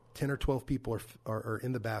 10 or 12 people are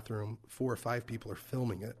in the bathroom. 4 or 5 people are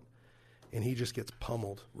filming it. And he just gets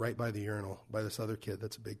pummeled right by the urinal by this other kid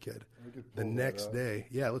that's a big kid. The next day,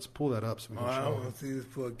 let's pull that up so we can I show don't it. want to see this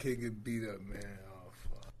poor kid get beat up, man. Oh,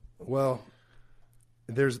 fuck. Well,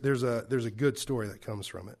 there's a good story that comes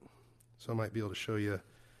from it. So I might be able to show you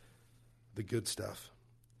the good stuff.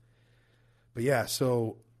 But yeah,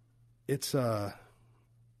 so it's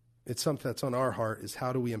something that's on our heart is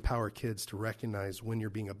how do we empower kids to recognize when you're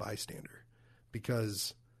being a bystander?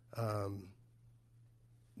 Because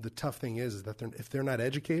the tough thing is that if they're not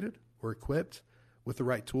educated or equipped with the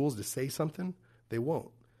right tools to say something, they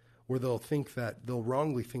won't. Or they'll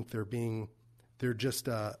wrongly think they're just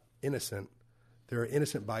innocent. They're an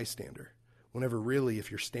innocent bystander. Whenever really, if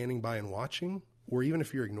you're standing by and watching, or even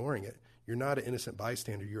if you're ignoring it, you're not an innocent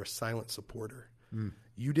bystander. You're a silent supporter.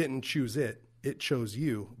 You didn't choose it. It chose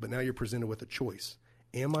you, but now you're presented with a choice.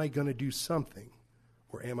 Am I going to do something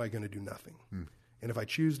or am I going to do nothing? And if I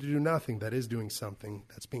choose to do nothing, that is doing something.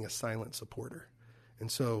 That's being a silent supporter.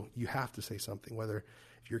 And so you have to say something, whether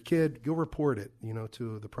if you're a kid, go report it,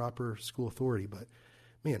 to the proper school authority. But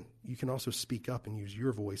man, you can also speak up and use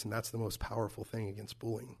your voice. And that's the most powerful thing against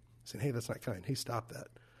bullying. Saying, hey, that's not kind. Hey, stop that.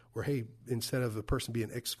 Or, hey, instead of a person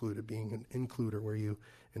being excluded, being an includer where you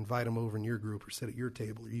invite them over in your group or sit at your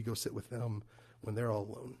table or you go sit with them when they're all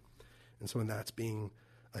alone. And so, that's being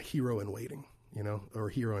a hero in waiting, or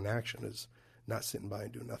a hero in action is not sitting by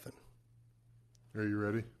and doing nothing. Are you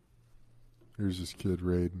ready? Here's this kid,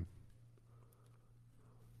 Raiden.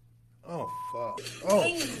 Oh, fuck. Oh,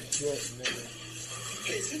 shit, nigga.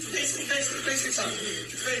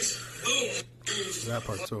 That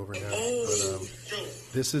part's over now. But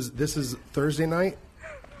this is Thursday night,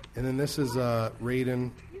 and then this is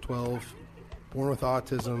Raiden, 12, born with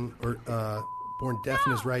autism, or born deaf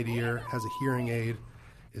in his right ear, has a hearing aid,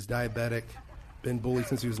 is diabetic, been bullied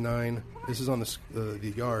since he was 9. This is on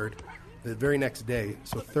the yard. The very next day,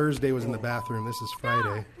 so Thursday was in the bathroom. This is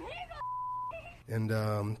Friday,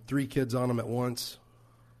 and 3 kids on him at once.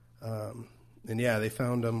 And yeah, they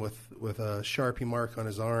found him with a Sharpie mark on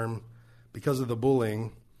his arm. Because of the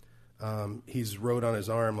bullying, he's wrote on his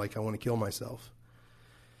arm, like, I want to kill myself.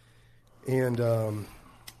 And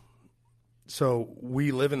so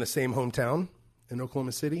we live in the same hometown in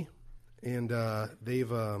Oklahoma City, and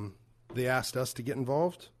they asked us to get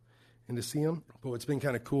involved and to see him. But what's been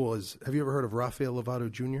kind of cool is, have you ever heard of Rafael Lovato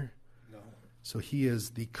Jr.? No. So he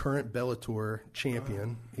is the current Bellator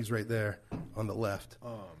champion. He's right there on the left.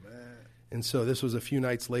 Oh, man. And so this was a few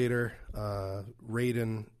nights later.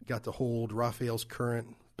 Raiden got to hold Rafael's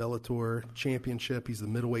current Bellator championship. He's the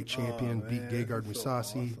middleweight champion, beat Gegard Mousasi. So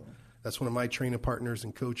awesome. That's one of my training partners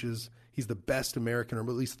and coaches. He's the best American, or at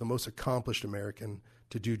least the most accomplished American,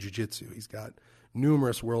 to do jiu-jitsu. He's got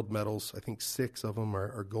numerous world medals. I think 6 of them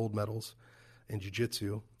are gold medals in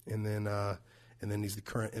jiu-jitsu. And then he's the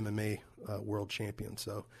current MMA world champion.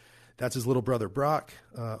 So that's his little brother Brock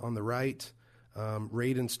on the right.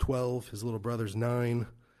 Raiden's 12, his little brother's 9.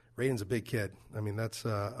 Raiden's a big kid. I mean, that's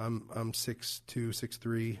I'm 6'2", 6'3",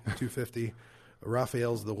 250.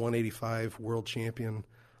 Rafael's the 185 world champion,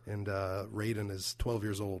 and Raiden is 12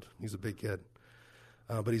 years old. He's a big kid,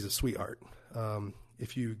 but he's a sweetheart.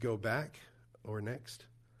 If you go back or next,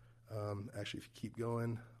 actually, if you keep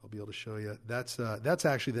going, I'll be able to show you. That's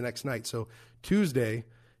actually the next night. So Tuesday,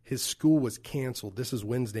 his school was canceled. This is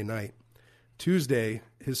Wednesday night. Tuesday,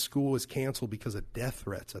 his school was canceled because of death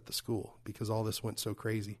threats at the school, because all this went so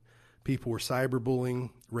crazy. People were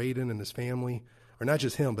cyberbullying Raiden and his family, or not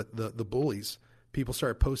just him, but the bullies. People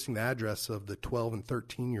started posting the address of the 12 and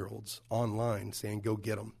 13-year-olds online saying, go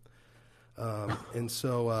get them. And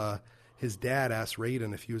so his dad asked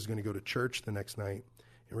Raiden if he was going to go to church the next night.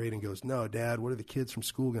 And Raiden goes, no, Dad, what are the kids from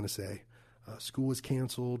school going to say? School was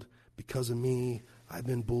canceled because of me. I've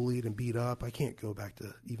been bullied and beat up. I can't go back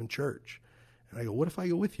to even church. And I go, what if I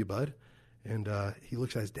go with you, bud? And he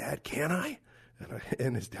looks at his dad, can I?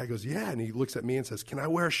 And his dad goes, yeah. And he looks at me and says, can I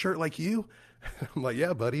wear a shirt like you? I'm like,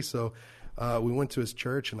 yeah, buddy. So we went to his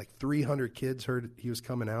church, and like 300 kids heard he was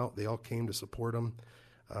coming out. They all came to support him.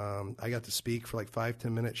 I got to speak for like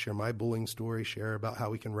 5-10 minutes, share my bullying story, share about how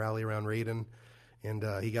we can rally around Raiden. And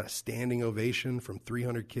he got a standing ovation from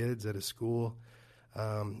 300 kids at his school.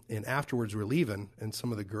 And afterwards, we're leaving, and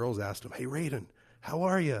some of the girls asked him, hey, Raiden, how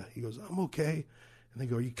are you? He goes, I'm okay. And they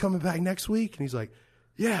go, "Are you coming back next week?" And he's like,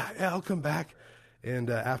 yeah, I'll come back. And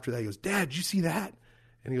after that, he goes, "Dad, did you see that?"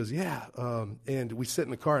 And he goes, "Yeah." And we sit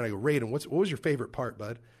in the car, and I go, "Raiden, what was your favorite part,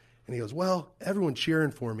 bud?" And he goes, "Well, everyone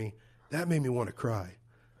cheering for me, that made me want to cry.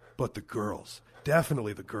 But the girls,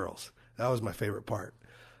 definitely the girls. That was my favorite part."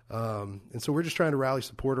 And so we're just trying to rally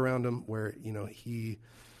support around him where, he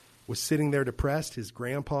was sitting there depressed. His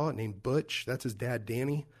grandpa, named Butch, that's his dad,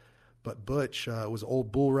 Danny. But Butch was an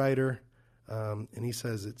old bull rider, and he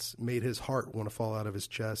says it's made his heart want to fall out of his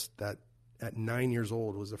chest that at 9 years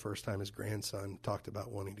old was the first time his grandson talked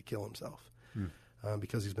about wanting to kill himself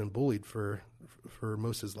because he's been bullied for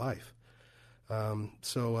most of his life.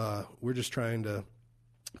 So we're just trying to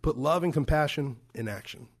put love and compassion in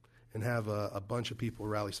action and have a bunch of people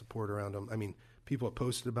rally support around him. I mean, people have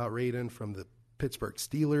posted about Raiden, from the Pittsburgh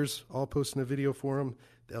Steelers, all posting a video for him,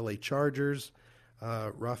 the LA Chargers,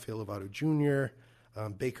 Rafael Lovato Jr.,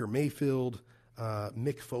 Baker Mayfield,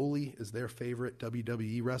 Mick Foley is their favorite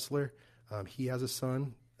WWE wrestler. He has a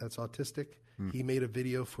son that's autistic. He made a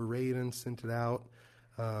video for Raiden, sent it out,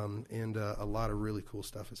 and a lot of really cool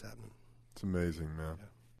stuff is happening. It's amazing, man. Yeah.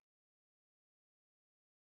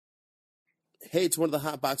 Hey, it's one of the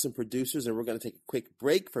Hot Boxing producers, and we're going to take a quick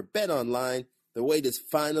break for Bet Online. The wait is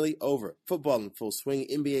finally over. Football in full swing.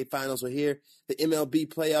 NBA Finals are here. The MLB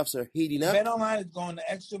playoffs are heating up. Bet Online is going the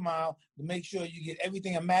extra mile to make sure you get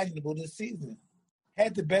everything imaginable this season.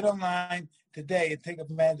 Head to Bet Online today and take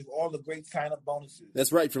advantage of all the great sign-up bonuses.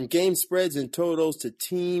 That's right. From game spreads and totals to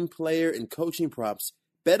team, player, and coaching props,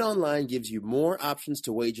 Bet Online gives you more options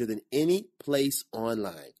to wager than any place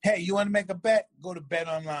online. Hey, you want to make a bet? Go to Bet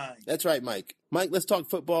Online. That's right, Mike. Mike, let's talk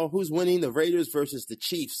football. Who's winning, the Raiders versus the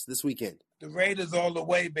Chiefs this weekend? The Raiders all the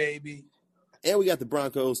way, baby. And we got the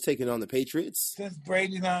Broncos taking on the Patriots. Since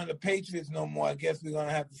Brady's not on the Patriots no more, I guess we're going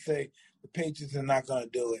to have to say the Patriots are not going to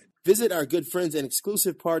do it. Visit our good friends and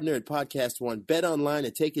exclusive partner at Podcast One, Bet Online,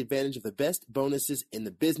 and take advantage of the best bonuses in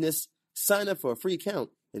the business. Sign up for a free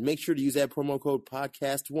account and make sure to use that promo code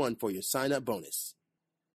Podcast1 for your sign-up bonus.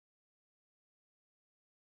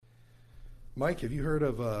 Mike, have you heard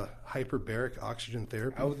of hyperbaric oxygen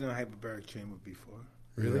therapy? I was in a hyperbaric chamber before.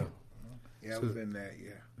 Really? Yeah, I was in that,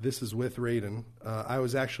 yeah. This is with Raiden. I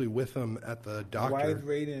was actually with him at the doctor. Why is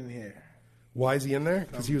Raiden here? Why is he in there?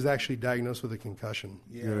 Because he was actually diagnosed with a concussion.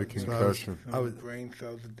 Yeah, a concussion. Brain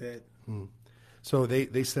cells are dead. So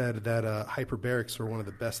they said that hyperbarics are one of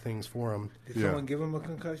the best things for him. Did someone give him a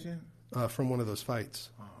concussion? From one of those fights.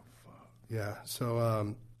 Oh, fuck. Yeah.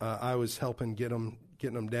 So I was helping getting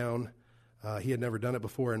him down. He had never done it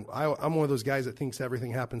before, and I'm one of those guys that thinks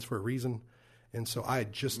everything happens for a reason. And so I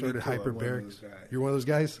had just started hyperbarics. You're one of those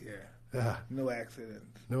guys? Yeah. No accidents.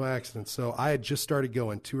 No accidents. So I had just started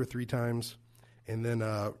going 2 or 3 times, and then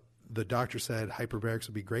the doctor said hyperbarics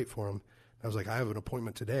would be great for him. I was like, I have an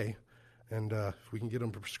appointment today, and if we can get him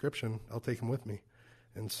a prescription, I'll take him with me.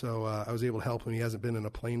 And so I was able to help him. He hasn't been in a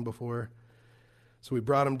plane before. So we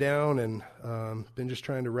brought him down and been just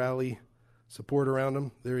trying to rally support around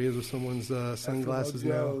him. There he is with someone's sunglasses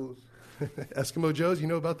now. Eskimo Joe's, you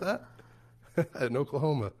know about that? In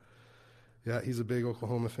Oklahoma. Yeah, he's a big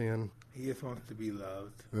Oklahoma fan. He just wants to be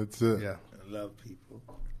loved. That's it. Yeah. And love people.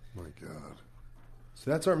 My God.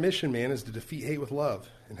 So that's our mission, man, is to defeat hate with love.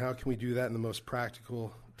 And how can we do that in the most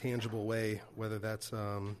practical, tangible way, whether that's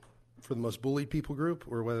for the most bullied people group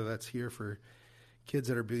or whether that's here for kids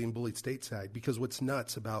that are being bullied stateside? Because what's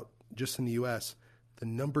nuts about, just in the U.S., the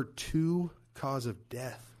number 2 cause of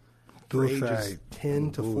death for ages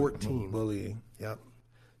 10 to 14. Bullying. Yep.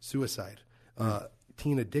 Suicide.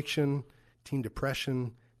 Teen addiction, teen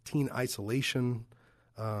depression, teen isolation,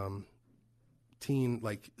 teen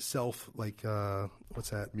what's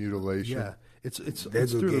that? Mutilation. Yeah, it's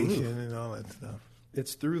through the roof. And all that stuff.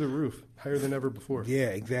 It's through the roof, higher than ever before. Yeah,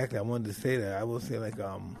 exactly. I wanted to say that. I will say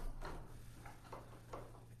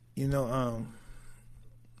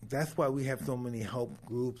that's why we have so many help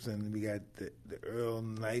groups, and we got the Earl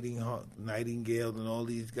Nightingale and all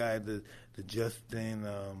these guys, the Justin,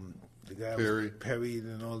 the guy Perry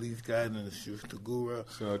and all these guys, and the Sadhguru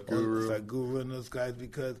and those guys,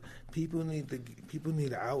 because people need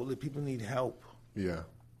an outlet. People need help. Yeah.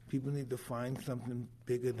 People need to find something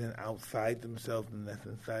bigger than outside themselves and that's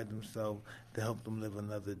inside themselves to help them live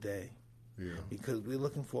another day. Yeah. Because we're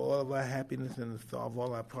looking for all of our happiness and to solve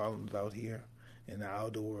all our problems out here in the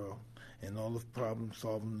outer world. And all of problem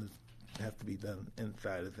solving has to be done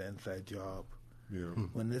inside. It's an inside job. Yeah.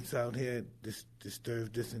 When it's out here, this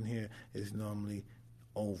in here is normally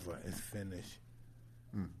over. It's finished.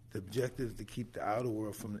 The objective is to keep the outer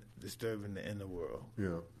world from disturbing the inner world.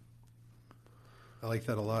 Yeah. I like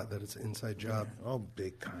that a lot, that it's an inside job. All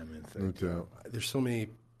big time inside. No doubt. There's so many,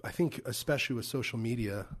 I think, especially with social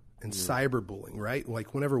media and cyberbullying, right?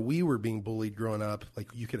 Like whenever we were being bullied growing up, like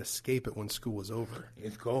you could escape it when school was over.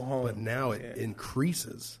 It's go home. But now it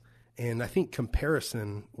increases. And I think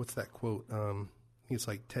comparison, what's that quote? I think it's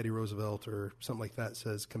like Teddy Roosevelt or something like that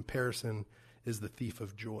says, comparison is the thief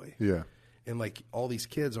of joy. Yeah. And like all these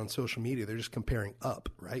kids on social media, they're just comparing up,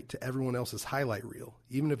 right, to everyone else's highlight reel,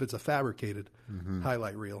 even if it's a fabricated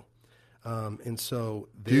highlight reel. And so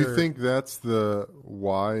do you think that's the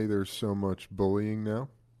why there's so much bullying now?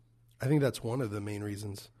 I think that's one of the main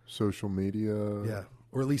reasons. Social media? Yeah.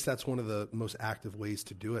 Or at least that's one of the most active ways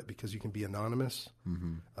to do it, because you can be anonymous.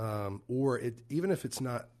 Or even if it's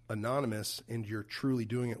not anonymous and you're truly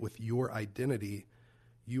doing it with your identity,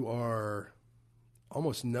 you are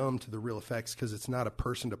almost numb to the real effects because it's not a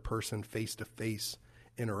person-to-person, face-to-face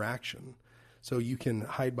interaction. So you can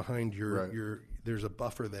hide behind your there's a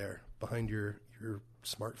buffer there behind your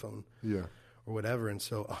smartphone. Yeah. Or whatever. And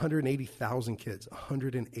so 180,000 kids,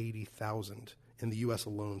 180,000 in the U.S.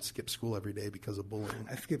 alone skip school every day because of bullying.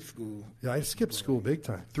 I skipped school. Yeah, I skipped school big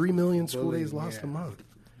time. 3 million school days lost a month.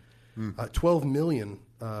 12 million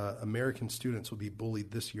American students will be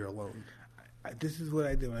bullied this year alone. This is what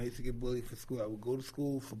I did when I used to get bullied for school. I would go to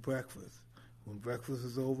school for breakfast. When breakfast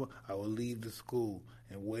was over, I would leave the school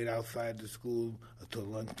and wait outside the school until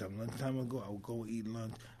lunchtime. Lunchtime would go, I would go eat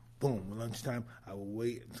lunch. Boom, lunchtime, I would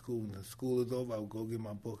wait in school. When the school is over, I would go get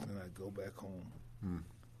my books and I'd go back home.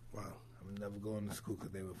 Wow. I would never go into school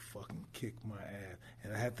because they would fucking kick my ass.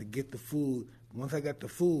 And I had to get the food. Once I got the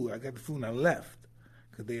food and I left.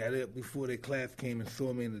 Because they got it before their class came and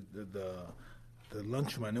saw me in the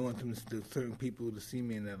lunchroom. I didn't want them certain people to see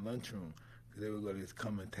me in that lunchroom. Because they were going to just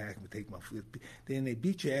come and attack me, take my food. Then they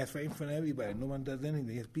beat your ass right in front of everybody. No one does anything.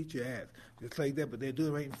 They just beat your ass. Just like that. But they do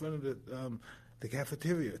it right in front of the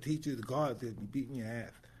cafeteria. Teachers, the guards, they'd be beating your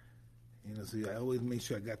ass. You know, so I always made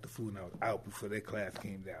sure I got the food and I was out before their class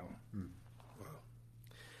came down. Wow.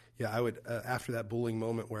 Yeah, I would, after that bullying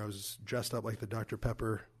moment where I was dressed up like the Dr.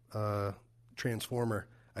 Pepper Transformer,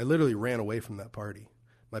 I literally ran away from that party.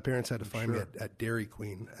 My parents had to find me at Dairy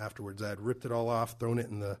Queen afterwards. I had ripped it all off, thrown it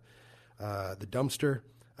in the dumpster.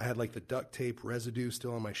 I had like the duct tape residue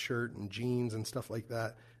still on my shirt and jeans and stuff like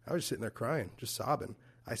that. I was just sitting there crying, just sobbing.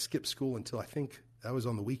 I skipped school until I think that was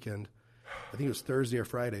on the weekend. I think it was Thursday or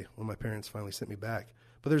Friday when my parents finally sent me back.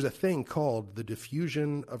 But there's a thing called the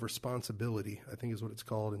diffusion of responsibility, I think is what it's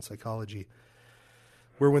called in psychology,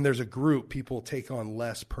 where when there's a group, people take on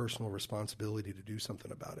less personal responsibility to do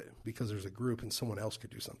something about it because there's a group and someone else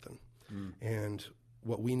could do something. And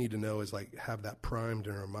what we need to know is like have that primed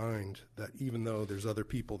in our mind that even though there's other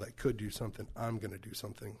people that could do something, I'm going to do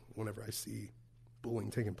something whenever I see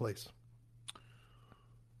bullying taking place.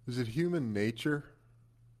 Is it human nature,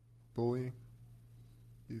 bullying?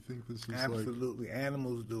 Do you think this is Absolutely.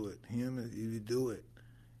 Animals do it. Humans, you do it.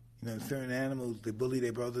 You know, certain animals, they bully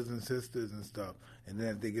their brothers and sisters and stuff. And then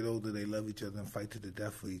as they get older, they love each other and fight to the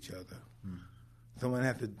death for each other. Somebody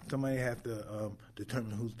has to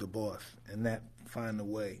determine who's the boss and that find a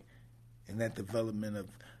way. And that development of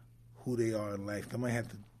who they are in life. Somebody has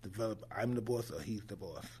to develop, I'm the boss or he's the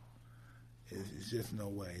boss. It's just no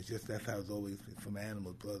way. It's just that's how it's always from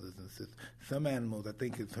animals, brothers and sisters. Some animals, I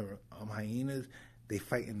think it's hyenas, they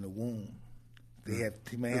fight in the womb. They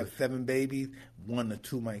may have 7 babies, 1 or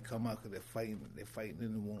 2 might come out because they're fighting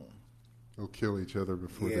in the womb. they'll kill each other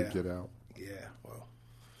before they get out? Yeah. Wow.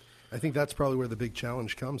 I think that's probably where the big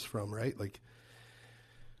challenge comes from, right? Like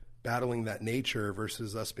battling that nature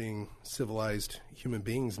versus us being civilized human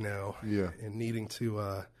beings now, and needing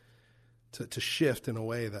to shift in a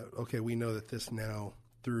way that, okay, we know that this now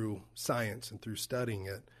through science and through studying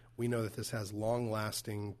it, we know that this has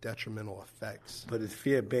long-lasting detrimental effects. But it's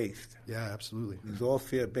fear-based. Yeah, absolutely. It's all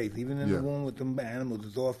fear-based. Even in the womb with the animals,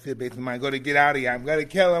 it's all fear-based. I'm going to get out of here. I'm going to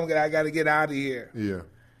kill him. I got to get out of here. Yeah.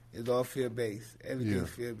 It's all fear-based. Everything's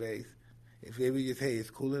fear-based. If they just, hey,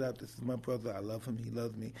 it's cool it out. This is my brother. I love him. He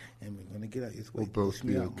loves me. And we're going to get out. Just wait. We'll both push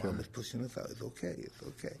me be out. okay. Mama's pushing us out. It's okay. It's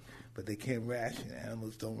okay. But they can't ration.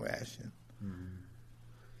 Animals don't ration.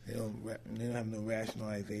 They don't have no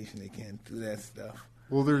rationalization. They can't do that stuff.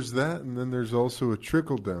 Well, there's that, and then there's also a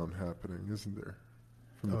trickle-down happening, isn't there?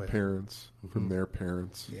 From the parents, from their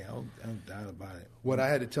parents. Yeah, I'm doubt about it. What I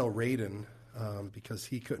had to tell Raiden, because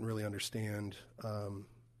he couldn't really understand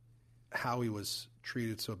how he was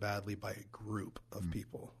treated so badly by a group of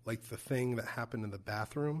people. Like the thing that happened in the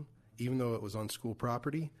bathroom, even though it was on school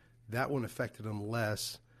property, that one affected him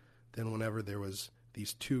less than whenever there was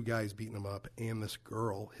these 2 guys beating him up and this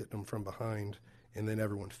girl hitting him from behind and then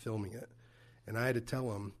everyone filming it. And I had to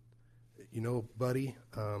tell him, you know, buddy,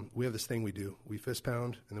 we have this thing we do. We fist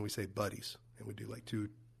pound, and then we say buddies. And we do like 2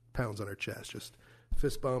 pounds on our chest, just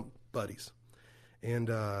fist bump, buddies. And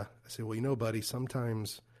I say, well, you know, buddy,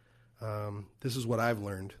 sometimes this is what I've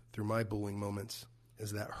learned through my bullying moments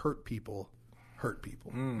is that hurt people hurt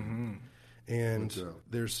people. Mm-hmm. And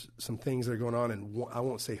there's some things that are going on, and I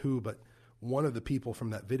won't say who, but one of the people from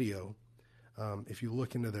that video, if you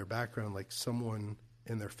look into their background, like someone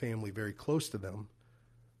in their family very close to them,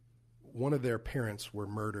 one of their parents were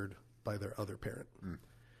murdered by their other parent. Mm.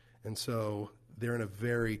 And so they're in a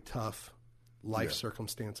very tough life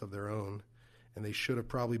circumstance of their own, and they should have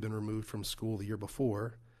probably been removed from school the year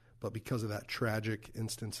before, but because of that tragic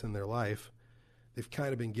instance in their life, they've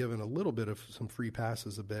kind of been given a little bit of some free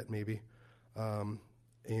passes a bit maybe. And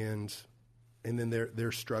then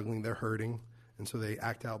they're struggling, they're hurting, and so they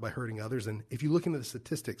act out by hurting others. And if you look into the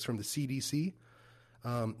statistics from the CDC,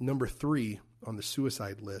 number 3 on the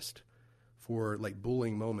suicide list for like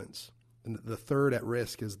bullying moments, and the third at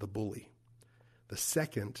risk is the bully. The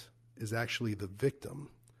second is actually the victim.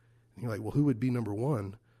 And you're like, well, who would be number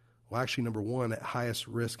 1? Well, actually, number 1 at highest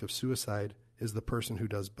risk of suicide is the person who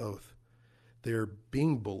does both. They're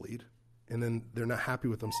being bullied, and then they're not happy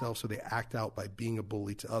with themselves, so they act out by being a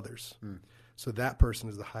bully to others. Mm. So that person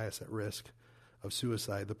is the highest at risk of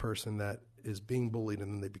suicide, the person that is being bullied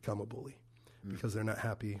and then they become a bully because they're not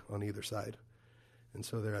happy on either side. And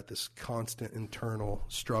so they're at this constant internal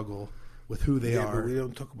struggle with who they are. But we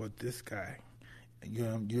don't talk about this guy.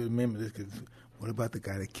 You remember this because what about the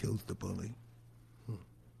guy that kills the bully?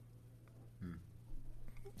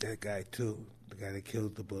 That guy too, the guy that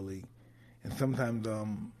kills the bully. And sometimes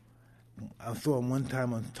I saw him one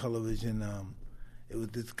time on television. It was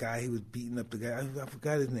this guy. He was beating up the guy. I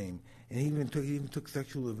forgot his name. And he even took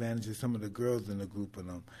sexual advantage of some of the girls in the group of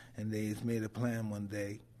them. And they just made a plan one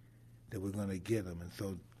day that we're going to get him. And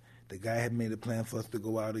so the guy had made a plan for us to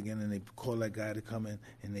go out again, and they called that guy to come in,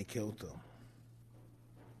 and they killed him.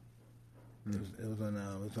 It was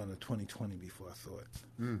on the 2020 before I saw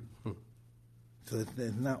it. So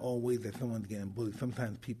it's not always that someone's getting bullied.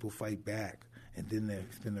 Sometimes people fight back, and then they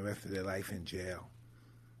spend the rest of their life in jail.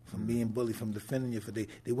 From being bullied, from defending you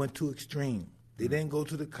they went too extreme. They didn't go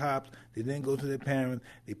to the cops. They didn't go to their parents.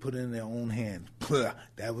 They put it in their own hands.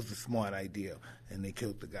 That was a smart idea, and they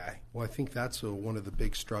killed the guy. Well, I think that's one of the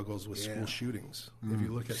big struggles with school shootings. If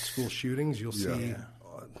you look at school shootings, you'll see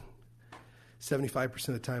 75%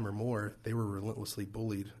 of the time or more, they were relentlessly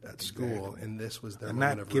bullied at school, and this was their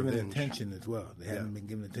moment of revenge. Not given revenge. attention as well. They haven't been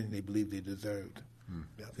given attention they believe they deserved.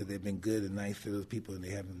 Because they've been good and nice to those people, and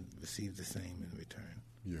they haven't received the same in return.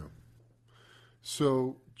 Yeah.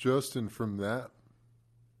 So, Justin, from that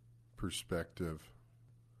perspective,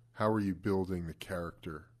 how are you building the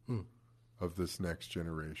character of this next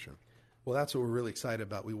generation? Well, that's what we're really excited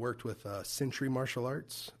about. We worked with Century Martial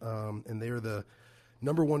Arts, and they are the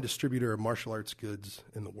 #1 distributor of martial arts goods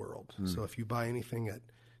in the world. So if you buy anything at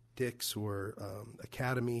Dick's or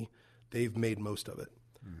Academy, they've made most of it.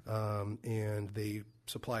 And they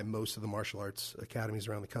supply most of the martial arts academies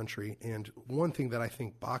around the country. And one thing that I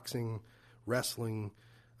think boxing, wrestling,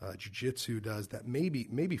 jiu-jitsu does that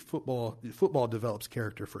maybe football develops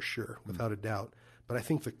character for sure, without a doubt. But I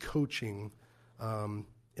think the coaching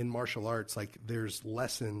in martial arts, like there's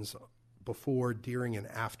lessons before, during, and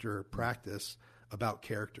after practice about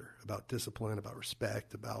character, about discipline, about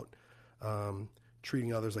respect, about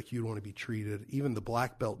treating others like you'd want to be treated. Even the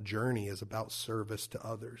black belt journey is about service to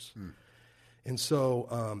others. And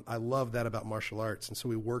so I love that about martial arts. And so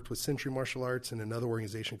we worked with Century Martial Arts and another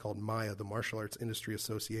organization called MAIA, the Martial Arts Industry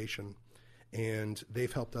Association. And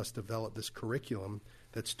they've helped us develop this curriculum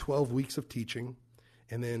that's 12 weeks of teaching.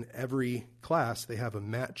 And then every class, they have a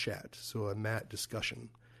mat chat, so a mat discussion.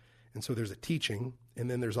 And so there's a teaching,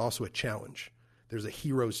 and then there's also a challenge. There's a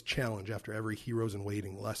hero's challenge after every heroes in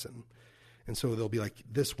waiting lesson. And so they'll be like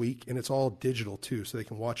this week, and it's all digital too, so they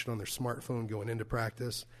can watch it on their smartphone going into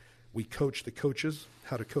practice. We coach the coaches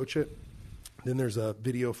how to coach it. Then there's a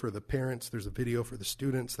video for the parents. There's a video for the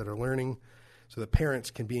students that are learning. So the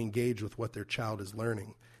parents can be engaged with what their child is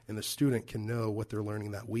learning, and the student can know what they're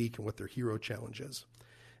learning that week and what their hero challenge is.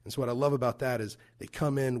 And so what I love about that is they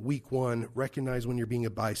come in week 1, recognize when you're being a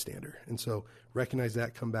bystander. And so recognize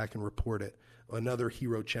that, come back and report it. Another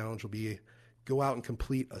hero challenge will be go out and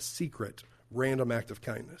complete a secret random act of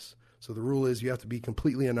kindness. So the rule is you have to be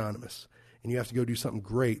completely anonymous, and you have to go do something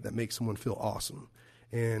great that makes someone feel awesome.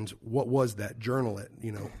 And what was that? Journal it.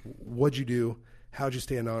 What'd you do? How'd you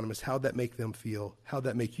stay anonymous? How'd that make them feel? How'd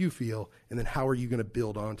that make you feel? And then how are you going to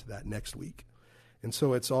build onto that next week? And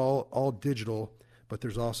so it's all digital, but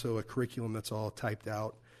there's also a curriculum that's all typed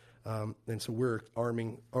out. And so we're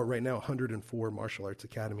arming, right now 104 martial arts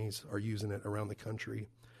academies are using it around the country.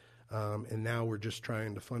 And now we're just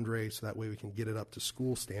trying to fundraise so that way we can get it up to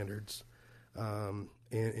school standards,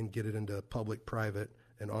 and get it into public, private,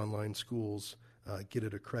 and online schools, get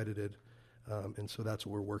it accredited. And so that's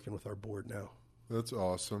what we're working with our board now. That's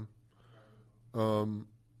awesome.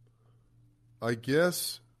 I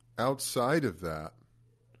guess outside of that,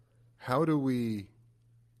 how do we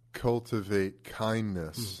cultivate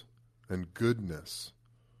kindness and goodness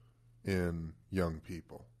in young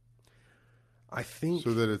people? I think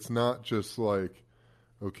so that it's not just like,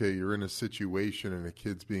 okay, you're in a situation and a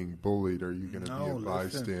kid's being bullied. Are you going to be a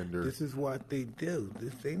bystander? This is what they do.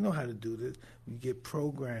 They know how to do this. You get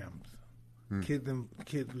programs. Kids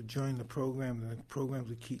will join the programs, and the programs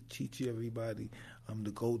will teach everybody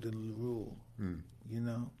the golden rule. You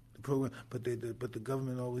know, the program, but the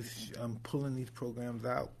government always pulling these programs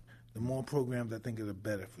out. The more programs, I think, are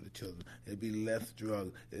better for the children. It'll be less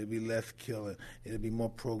drugs. It'll be less killing. It'll be more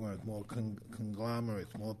programs, more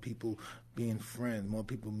conglomerates, more people being friends, more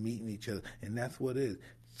people meeting each other. And that's what it is.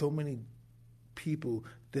 So many people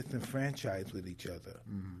disenfranchised with each other.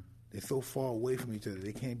 They're so far away from each other.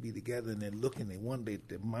 They can't be together, and they're looking.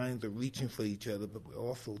 Their minds are reaching for each other, but we're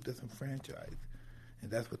also disenfranchised. And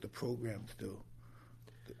that's what the programs do.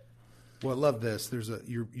 Well, I love this.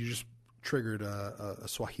 You just triggered a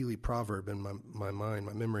Swahili proverb in my mind,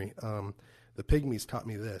 my memory. The Pygmies taught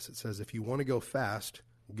me this. It says, if you want to go fast,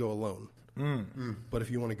 go alone. But if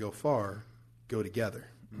you want to go far, go together.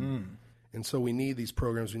 And so we need these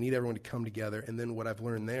programs. We need everyone to come together. And then what I've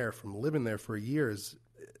learned there from living there for a year is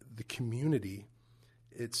the community.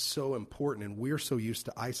 It's so important. And we're so used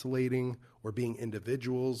to isolating or being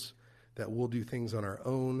individuals that we'll do things on our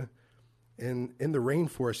own. And in the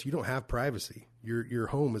rainforest, you don't have privacy. Your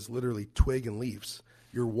home is literally twig and leaves.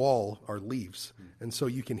 Your wall are leaves. And so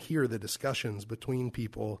you can hear the discussions between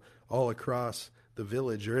people all across the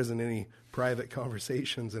village. There isn't any private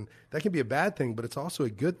conversations. And that can be a bad thing, but it's also a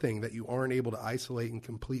good thing that you aren't able to isolate and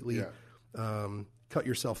completely cut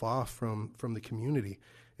yourself off from the community.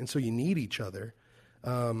 And so you need each other.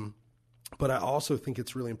 But I also think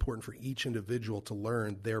it's really important for each individual to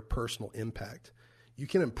learn their personal impact. You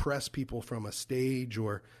can impress people from a stage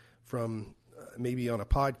or from maybe on a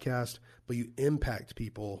podcast, but you impact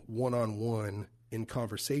people one-on-one in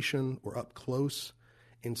conversation or up close.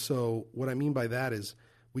 And so what I mean by that is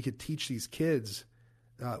we could teach these kids,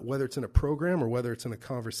 whether it's in a program or whether it's in a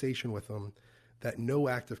conversation with them, that no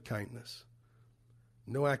act of kindness,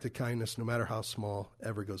 no matter how small,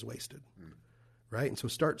 ever goes wasted. Right? And so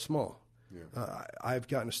start small. Yeah. I've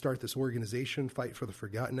gotten to start this organization, Fight for the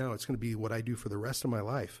Forgotten now. It's going to be what I do for the rest of my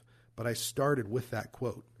life. But I started with that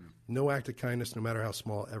quote. No act of kindness, no matter how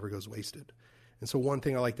small, ever goes wasted. And so one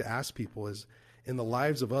thing I like to ask people is, in the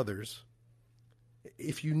lives of others,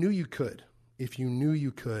 if you knew you could,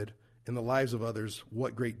 in the lives of others,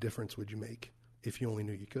 what great difference would you make if you only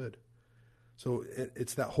knew you could? So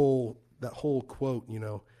it's that whole quote,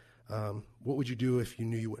 what would you do if you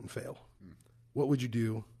knew you wouldn't fail? What would you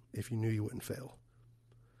do if you knew you wouldn't fail?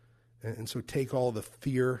 And so take all the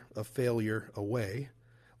fear of failure away.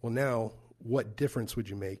 Well, now, what difference would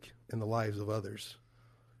you make in the lives of others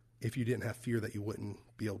if you didn't have fear that you wouldn't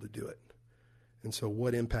be able to do it? And so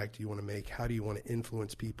what impact do you want to make? How do you want to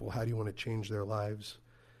influence people? How do you want to change their lives?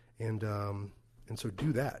 And so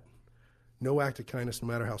do that. No act of kindness, no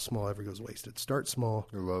matter how small, ever goes wasted. Start small.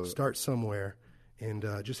 I love it. Start somewhere. And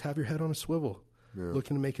just have your head on a swivel,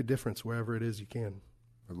 looking to make a difference wherever it is you can.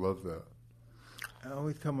 I love that. I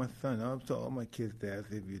always tell my son, I always tell all my kids that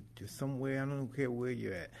if you're just somewhere, I don't care where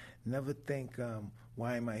you're at, never think,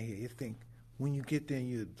 why am I here? You think, when you get there and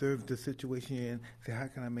you observe the situation you're in, say, how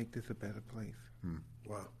can I make this a better place?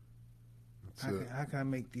 Wow. How can I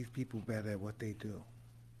make these people better at what they do?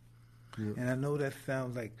 Yeah. And I know that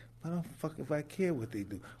sounds like, I don't fuck if I care what they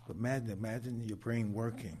do. But imagine your brain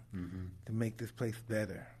working to make this place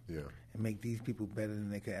better. And make these people better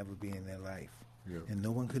than they could ever be in their life. And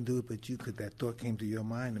no one can do it but you, because that thought came to your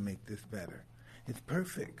mind to make this better. It's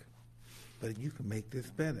perfect, but you can make this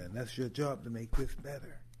better, and that's your job, to make this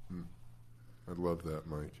better. I love that,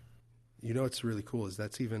 Mike. You know what's really cool is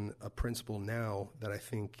that's even a principle now that I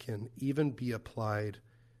think can even be applied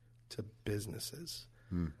to businesses.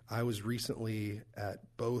 I was recently at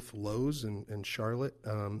both Lowe's in Charlotte,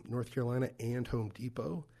 North Carolina, and Home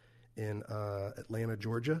Depot in Atlanta,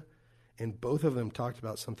 Georgia. And both of them talked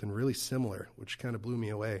about something really similar, which kind of blew me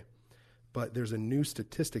away. But there's a new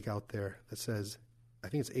statistic out there that says, I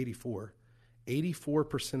think it's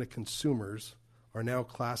 84% of consumers are now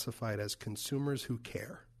classified as consumers who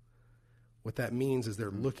care. What that means is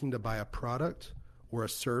they're looking to buy a product or a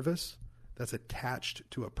service that's attached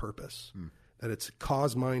to a purpose, that it's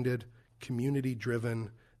cause-minded,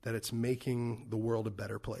 community-driven, that it's making the world a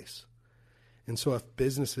better place. And so if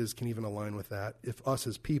businesses can even align with that, if us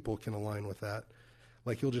as people can align with that,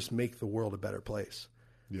 like, you'll just make the world a better place.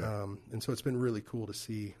 Yeah. And so it's been really cool to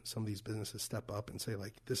see some of these businesses step up and say,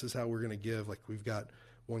 like, this is how we're going to give. Like, we've got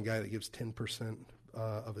one guy that gives 10%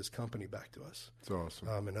 of his company back to us. It's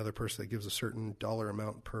awesome. Another person that gives a certain dollar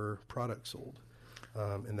amount per product sold.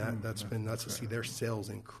 And that's been nuts to see their sales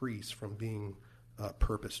increase from being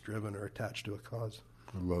purpose-driven or attached to a cause.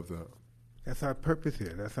 I love that. That's our purpose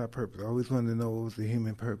here. That's our purpose. I always wanted to know what was the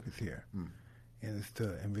human purpose here. And it's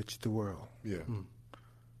to enrich the world. Yeah.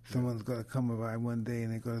 Someone's going to come around one day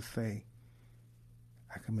and they're going to say,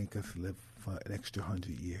 I can make us live for an extra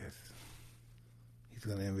 100 years. He's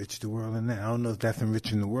going to enrich the world in that. I don't know if that's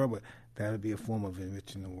enriching the world, but that would be a form of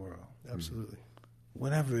enriching the world. Absolutely.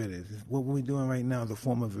 Whatever it is. What we're doing right now is a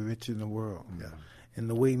form of enriching the world. Yeah. And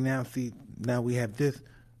the way now we have this.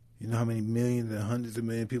 You know how many millions and hundreds of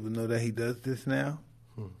million people know that he does this now?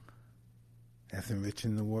 That's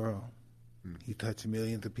enriching the world. He touched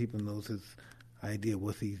millions of people, knows his idea of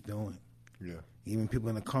what he's doing. Yeah. Even people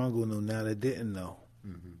in the Congo know now that didn't know.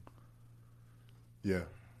 Yeah.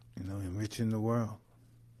 You know, enriching the world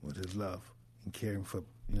with his love and caring for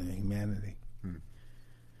humanity. You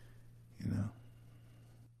know?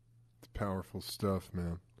 It's powerful stuff,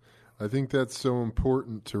 man. I think that's so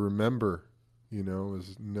important to remember,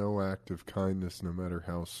 is no act of kindness, no matter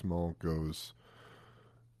how small, goes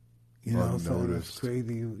You know, so unnoticed. it's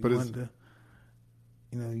crazy. You But wonder,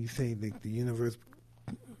 you say that the universe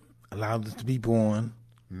allowed us to be born.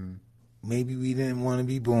 Maybe we didn't want to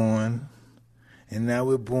be born, and now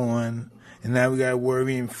we're born, and now we got to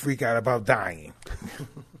worry and freak out about dying.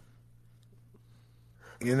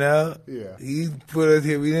 Yeah. He put us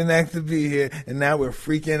here. We didn't ask to be here, and now we're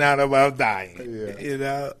freaking out about dying.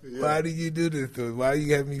 Yeah. Why do you do this to us? Why do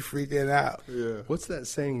you have me freaking out? Yeah. What's that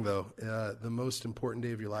saying, though? The most important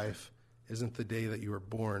day of your life isn't the day that you were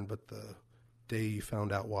born, but the day you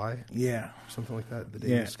found out why? Yeah. Something like that? The day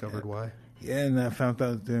you discovered why? Yeah, and I found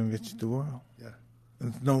out to enrich the world. Yeah.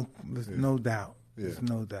 There's no doubt. Yeah. There's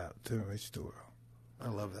no doubt to enrich the world. I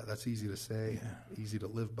love that. That's easy to say, easy to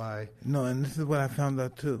live by. No, and this is what I found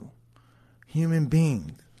out too. Human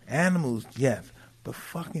beings, animals, yes, but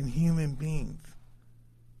fucking human beings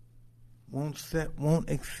won't accept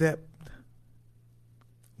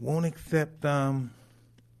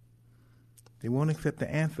they won't accept the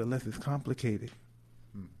answer unless it's complicated.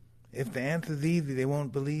 If the answer's easy, they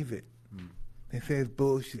won't believe it. They say it's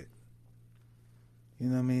bullshit. You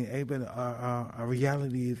know what I mean? Everybody, our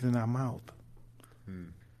reality is in our mouth.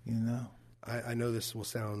 You know? I know this will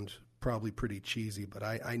sound probably pretty cheesy, but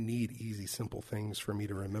I need easy, simple things for me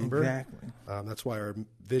to remember. Exactly. That's why our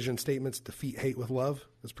vision statements: defeat hate with love.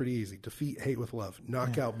 That's pretty easy. Defeat hate with love.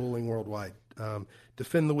 Knock out bullying worldwide.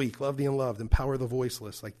 Defend the weak. Love the unloved. Empower the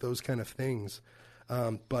voiceless. Like those kind of things.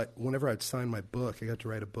 But whenever I'd sign my book, I got to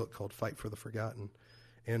write a book called Fight for the Forgotten.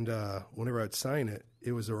 And whenever I'd sign it,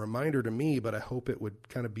 it was a reminder to me, but I hope it would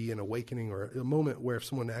kind of be an awakening or a moment where if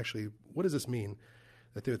someone actually, what does this mean?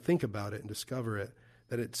 That they would think about it and discover it,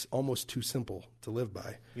 that it's almost too simple to live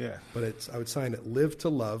by. Yeah. But I would sign it, live to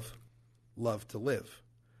love, love to live.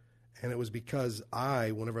 And it was because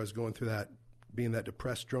whenever I was going through that, being that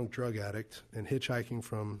depressed, drunk drug addict and hitchhiking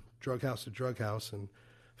from drug house to drug house and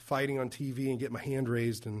fighting on TV and getting my hand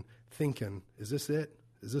raised and thinking, is this it?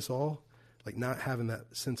 Is this all? Like not having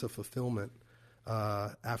that sense of fulfillment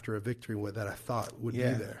after a victory that I thought would be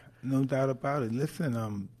there. No doubt about it.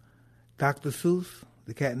 Listen, Dr. Seuss,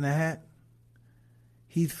 The Cat in the Hat,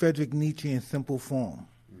 he's Friedrich Nietzsche in simple form.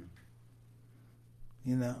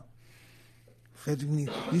 You know? Friedrich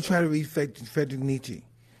Nietzsche. You try to read Friedrich Nietzsche.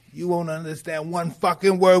 You won't understand one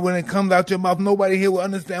fucking word when it comes out your mouth. Nobody here will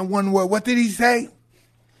understand one word. What did he say?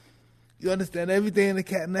 You understand everything in The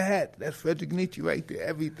Cat in the Hat. That's Friedrich Nietzsche right there.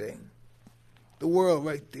 Everything. The world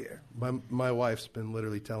right there. My wife's been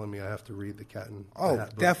literally telling me I have to read the Cat in the Hat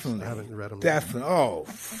books. Definitely. I haven't read them. Definitely. Oh,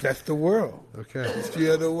 that's the world. Okay. History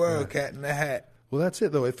of the world, Cat in the Hat. Well, that's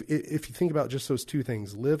it, though. If you think about just those two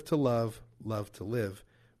things, live to love, love to live,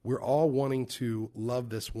 we're all wanting to love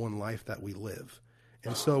this one life that we live.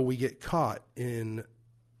 And so we get caught in,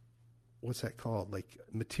 what's that called? Like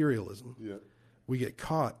materialism. Yeah. We get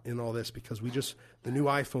caught in all this because the new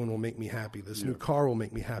iPhone will make me happy. This new car will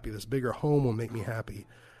make me happy. This bigger home will make me happy.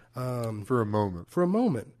 For a moment. For a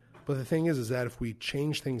moment. But the thing is that if we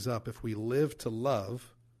change things up, if we live to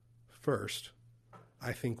love first,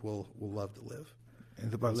 I think we'll love to live.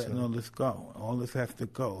 It's about letting all this go. All this has to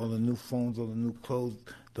go. All the new phones, all the new clothes,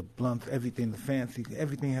 the blunts, everything, the fancy,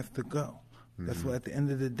 everything has to go. That's why at the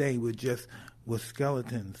end of the day, we're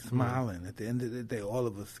skeletons smiling. At the end of the day, all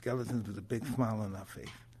of us skeletons with a big smile on our face.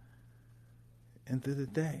 End of the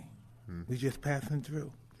day, we're just passing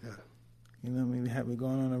through. Yeah. You know what I mean? We're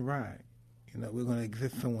going on a ride. You know, we're going to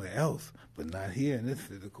exist somewhere else, but not here in this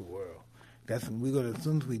physical world. That's when we're going to, as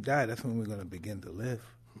soon as we die, that's when we're going to begin to live.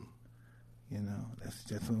 You know, that's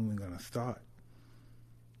just when we're going to start.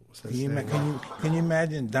 Can you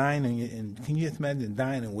imagine dying and can you just imagine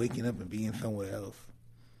dying and waking up and being somewhere else?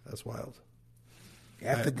 That's wild.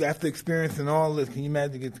 After experiencing all this, can you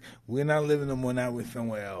imagine we're not living no more now, we're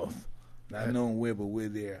somewhere else. Not knowing where, but we're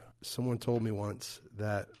there. Someone told me once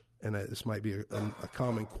that, and this might be a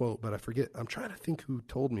common quote, but I forget. I'm trying to think who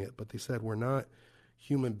told me it, but they said we're not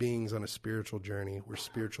human beings on a spiritual journey. We're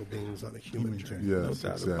spiritual beings on a human journey. Yes, No doubt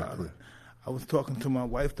exactly. about it. I was talking to my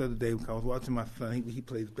wife the other day because I was watching my son. He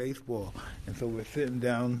plays baseball, and so we're sitting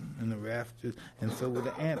down in the rafters, and so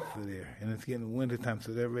the ants are there, and it's getting wintertime,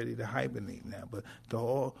 so they're ready to hibernate now. But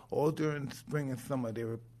all during spring and summer, they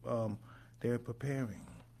were preparing,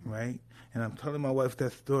 right? And I'm telling my wife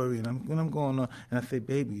that story, and when I'm going on, and I say,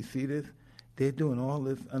 "Baby, you see this? They're doing all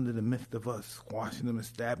this under the midst of us, squashing them and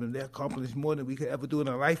stabbing them. They accomplished more than we could ever do in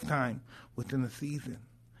a lifetime within a season,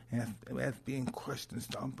 and that's being crushed and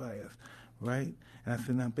stomped by us." Right? And I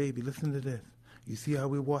said, now, baby, listen to this. You see how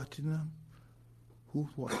we're watching them? Who's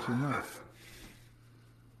watching us?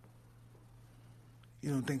 You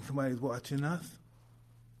don't think somebody's watching us?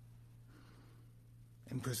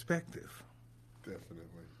 In perspective. Definitely.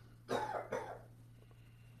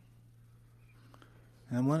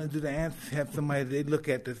 And I wanted the ants have somebody they look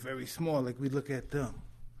at that's very small, like we look at them.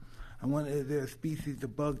 I wanted there a species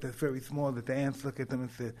of bug that's very small that the ants look at them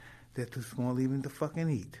and say, they're too small even to fucking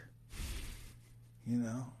eat. You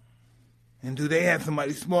know? And do they have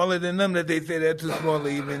somebody smaller than them that they say they're too small to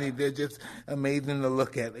even eat? They're just amazing to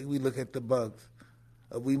look at. Like we look at the bugs.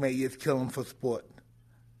 We may just kill them for sport.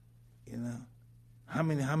 You know? How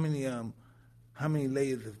many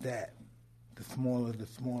layers of that? The smallest,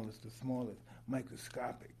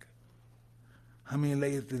 microscopic. How many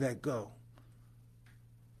layers does that go?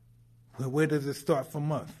 Where does it start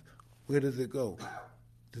from us? Where does it go?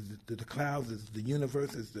 The clouds, is the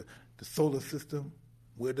universe, is the solar system.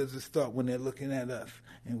 Where does it start when they're looking at us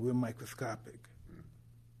and we're microscopic?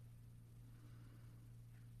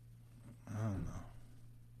 I don't know.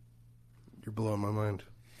 You're blowing my mind.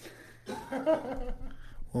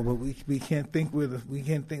 Well, but we can't think we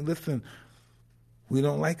can't think. Listen, we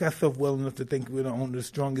don't like ourselves well enough to think we're the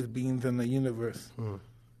strongest beings in the universe.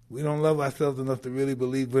 We don't love ourselves enough to really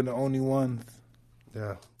believe we're the only ones.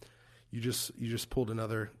 Yeah. You just pulled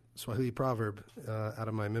another Swahili proverb out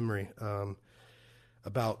of my memory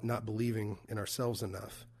about not believing in ourselves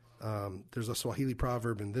enough. There's a Swahili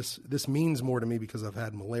proverb, and this means more to me because I've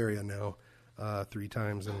had malaria now 3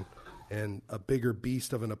 times, and a bigger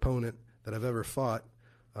beast of an opponent that I've ever fought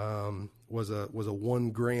was a 1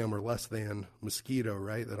 gram or less than mosquito,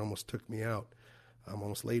 right? That almost took me out,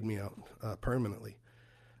 almost laid me out permanently.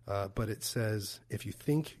 But it says, if you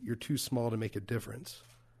think you're too small to make a difference,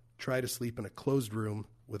 try to sleep in a closed room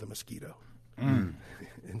with a mosquito. And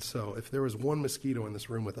so if there was 1 mosquito in this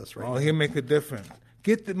room with us right now. He'll make a difference.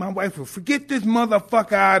 My wife will forget this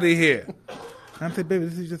motherfucker out of here. I said, baby,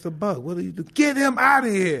 this is just a bug. What do you do? Get him out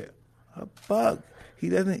of here. A bug. He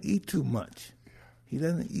doesn't eat too much. He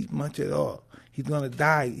doesn't eat much at all. He's going to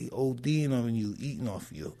die ODing on you, eating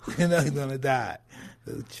off you. You know, he's going to die.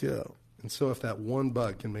 So chill. And so if that 1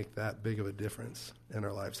 bug can make that big of a difference in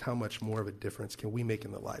our lives, how much more of a difference can we make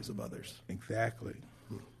in the lives of others? Exactly.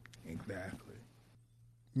 Exactly.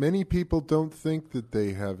 Many people don't think that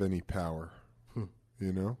they have any power,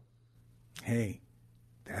 you know? Hey,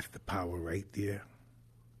 that's the power right there.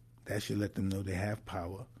 That should let them know they have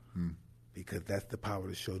power because that's the power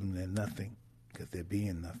to show them they're nothing because they're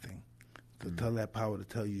being nothing. So tell that power to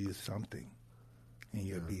tell you you're something and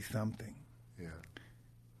you'll be something. Yeah.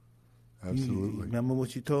 Absolutely. You remember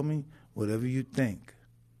what you told me? Whatever you think,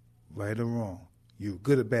 right or wrong, you're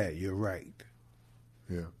good or bad, you're right.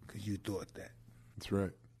 Yeah. Because you thought that. That's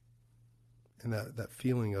right. And that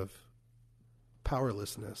feeling of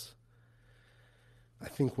powerlessness, I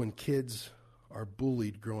think when kids are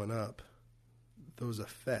bullied growing up, those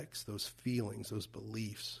effects, those feelings, those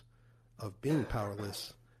beliefs of being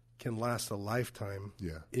powerless can last a lifetime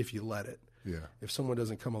if you let it. Yeah. If someone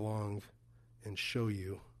doesn't come along and show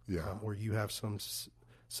you, or you have some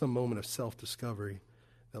moment of self-discovery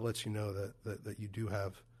that lets you know that you do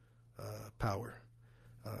have power.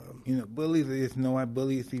 Bullies is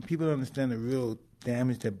bullies. See, people don't understand the real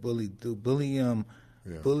damage that bullies do.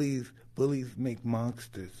 Bullies bullies make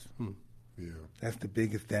monsters. Yeah. That's the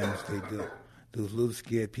biggest damage they do. Those little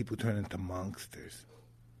scared people turn into monsters.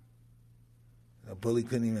 A bully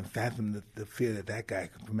couldn't even fathom the fear that guy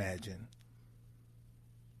could imagine.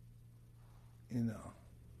 You know.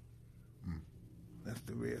 That's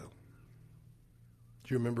the real.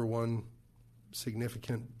 Do you remember one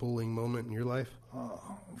significant bullying moment in your life?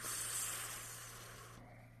 Oh.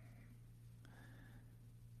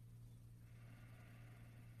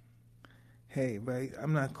 Hey, right?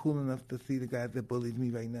 I'm not cool enough to see the guy that bullies me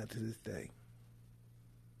right now to this day.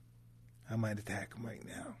 I might attack him right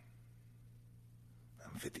now.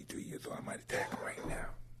 I'm 53 years old. I might attack him right now.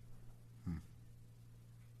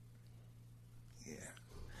 Yeah.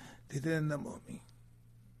 They did a number on me.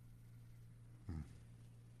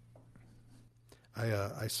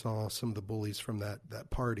 I saw some of the bullies from that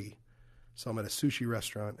party. Saw them at a sushi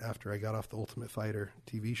restaurant after I got off the Ultimate Fighter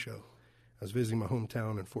TV show. I was visiting my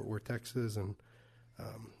hometown in Fort Worth, Texas, and I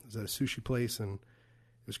was at a sushi place, and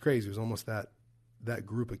it was crazy. It was almost that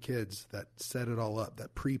group of kids that set it all up,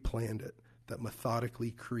 that pre-planned it, that methodically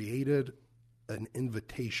created an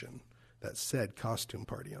invitation that said costume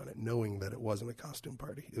party on it, knowing that it wasn't a costume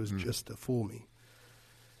party. It was just to fool me.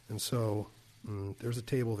 And so there's a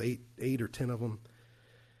table of eight or 10 of them,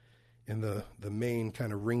 and the main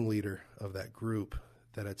kind of ringleader of that group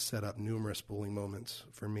that had set up numerous bullying moments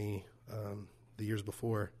for me the years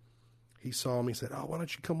before, he saw me, said, "Oh, why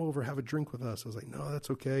don't you come over, have a drink with us?" I was like, "No, that's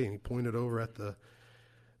okay." And he pointed over at the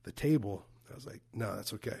table. I was like, "No,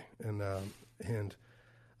 that's okay." And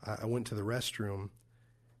I went to the restroom,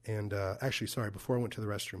 and actually, sorry, before I went to the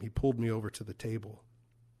restroom, he pulled me over to the table.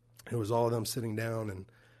 It was all of them sitting down, and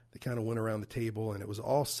they kind of went around the table, and it was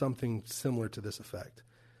all something similar to this effect.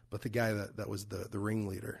 But the guy that was the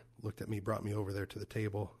ringleader looked at me, brought me over there to the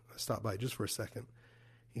table. I stopped by just for a second.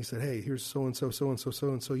 He said, "Hey, here's so-and-so, so-and-so,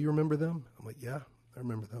 so-and-so. You remember them?" I'm like, "Yeah, I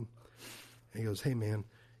remember them." And he goes, "Hey, man,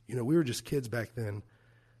 we were just kids back then.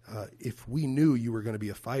 If we knew you were going to be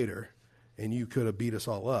a fighter and you could have beat us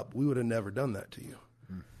all up, we would have never done that to you."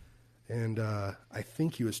 And I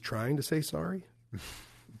think he was trying to say sorry.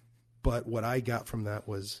 But what I got from that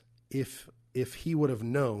was if he would have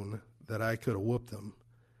known that I could have whooped him,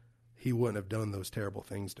 he wouldn't have done those terrible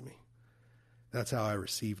things to me. That's how I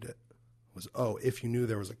received it. Was, oh, if you knew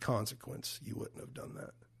there was a consequence, you wouldn't have done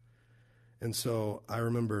that. And so I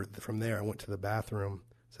remember from there, I went to the bathroom.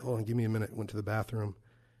 Said, "Hold on, give me a minute." Went to the bathroom.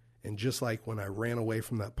 And just like when I ran away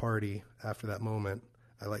from that party after that moment,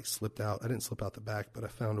 I slipped out. I didn't slip out the back, but I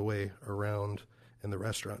found a way around in the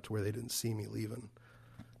restaurant to where they didn't see me leaving.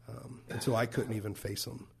 And so I couldn't even face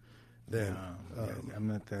them then.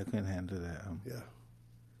 I couldn't handle that. Yeah.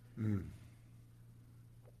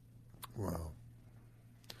 Wow.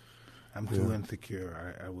 I'm too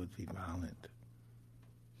insecure. I would be violent.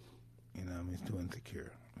 He's too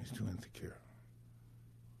insecure. He's too insecure.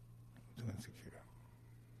 Too insecure.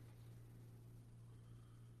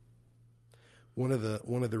 One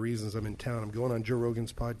of the reasons I'm in town, I'm going on Joe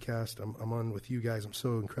Rogan's podcast. I'm on with you guys. I'm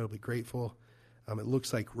so incredibly grateful. It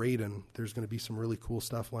looks like Raiden, there's going to be some really cool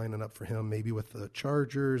stuff lining up for him, maybe with the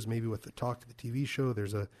Chargers, maybe with the Talk to the TV show.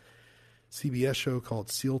 There's a CBS show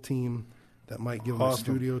called SEAL Team that might give him a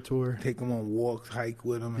studio tour. Take him on walks, hike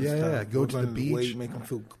with him and stuff. Yeah, go to the beach. Make him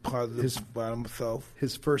feel positive about himself.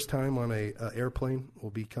 His first time on a airplane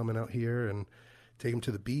will be coming out here, and take him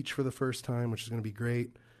to the beach for the first time, which is going to be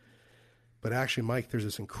great. But actually, Mike, there's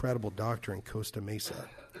this incredible doctor in Costa Mesa.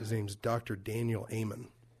 His name's Dr. Daniel Amen.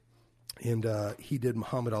 And he did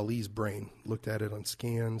Muhammad Ali's brain, looked at it on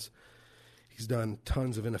scans. He's done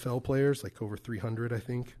tons of NFL players, like over 300, I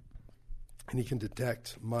think. And he can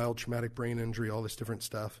detect mild traumatic brain injury, all this different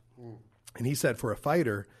stuff. And he said for a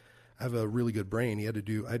fighter, I have a really good brain.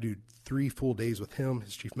 I do 3 full days with him,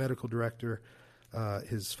 his chief medical director,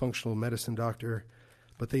 his functional medicine doctor.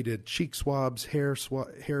 But they did cheek swabs, hair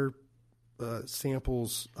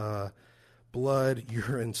samples, blood,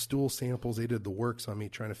 urine, stool samples. They did the works on me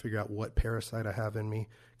trying to figure out what parasite I have in me,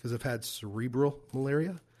 because I've had cerebral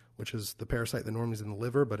malaria, which is the parasite that normally is in the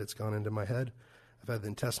liver, but it's gone into my head. I've had the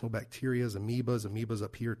intestinal bacteria, amoebas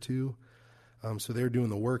up here too. So they're doing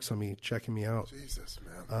the works on me, checking me out. Jesus,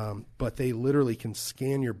 man. But they literally can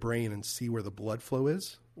scan your brain and see where the blood flow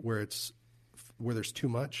is, where there's too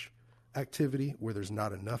much activity, where there's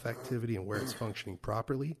not enough activity, and where it's functioning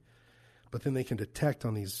properly. But then they can detect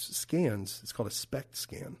on these scans, it's called a SPECT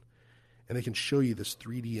scan, and they can show you this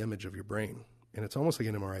 3D image of your brain. And it's almost like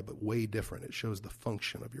an MRI, but way different. It shows the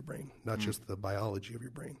function of your brain, not just the biology of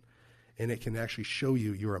your brain. And it can actually show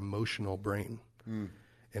you your emotional brain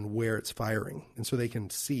and where it's firing. And so they can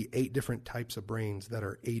see 8 different types of brains that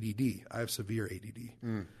are ADD. I have severe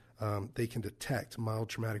ADD. They can detect mild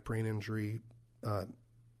traumatic brain injury,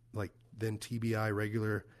 like then TBI,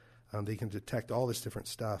 regular. They can detect all this different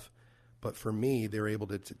stuff. But for me, they're able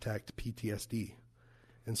to detect PTSD.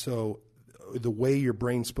 And so the way your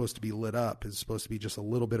brain's supposed to be lit up is supposed to be just a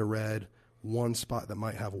little bit of red, one spot that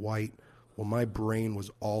might have white. Well, my brain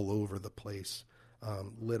was all over the place,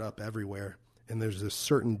 lit up everywhere. And there's this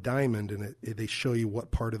certain diamond, and they show you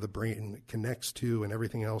what part of the brain it connects to and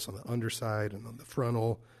everything else on the underside and on the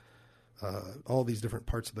frontal, all these different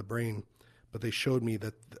parts of the brain. But they showed me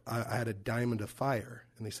that I had a diamond of fire.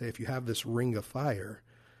 And they say if you have this ring of fire,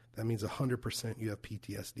 that means 100% you have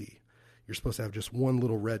PTSD. You're supposed to have just one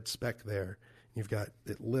little red speck there. You've got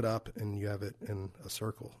it lit up, and you have it in a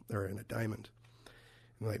circle or in a diamond.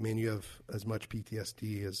 And like, man, you have as much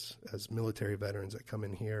PTSD as military veterans that come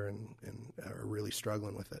in here and are really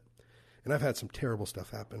struggling with it. And I've had some terrible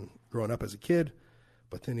stuff happen growing up as a kid,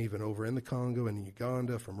 but then even over in the Congo and in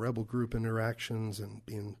Uganda from rebel group interactions and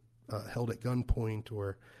being held at gunpoint,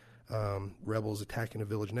 or rebels attacking a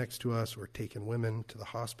village next to us, or taking women to the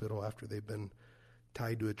hospital after they've been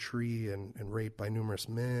tied to a tree and raped by numerous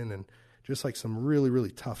men, and just like some really,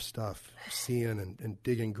 really tough stuff, seeing and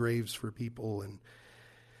digging graves for people and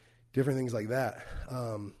different things like that.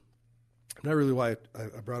 Not really why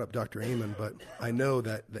I brought up Dr. Amen, but I know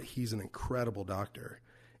that he's an incredible doctor,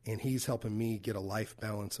 and he's helping me get a life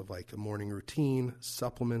balance of like a morning routine,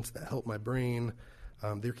 supplements that help my brain.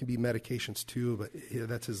 There can be medications too, but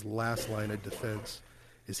that's his last line of defense,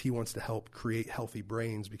 is he wants to help create healthy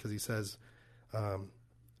brains, because he says,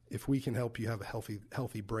 if we can help you have a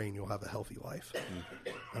healthy brain, you'll have a healthy life.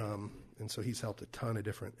 And so he's helped a ton of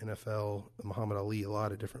different NFL, Muhammad Ali, a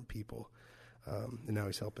lot of different people. And now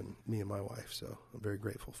he's helping me and my wife, so I'm very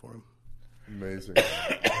grateful for him. Amazing.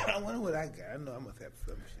 I wonder what I got. I know I must have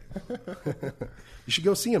some shit. You should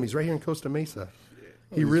go see him. He's right here in Costa Mesa.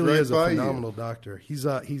 Oh, He he's really right is a by phenomenal doctor. He's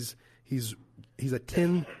a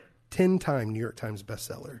 10-time New York Times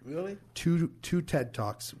bestseller. Really? Two TED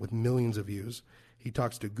Talks with millions of views. He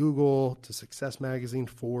talks to Google, to Success Magazine,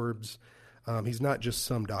 Forbes. He's not just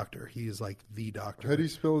some doctor. He is like the doctor. How do you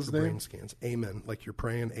spell his for name? brain scans. Amen, like you're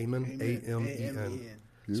praying. Amen. A-M-E-N.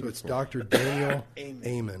 So it's Beautiful. Dr. Daniel Amen.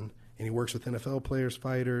 Amen, and he works with NFL players,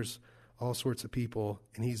 fighters, all sorts of people,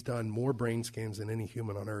 and he's done more brain scans than any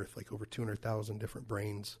human on earth, like over 200,000 different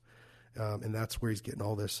brains, and that's where he's getting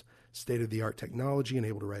all this state-of-the-art technology and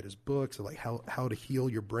able to write his books, like how to heal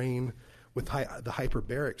your brain. With the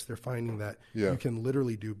hyperbarics, they're finding that you can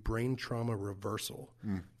literally do brain trauma reversal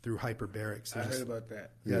through hyperbarics. I heard about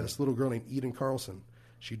that. Yeah, this little girl named Eden Carlson,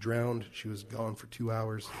 she drowned. She was gone for 2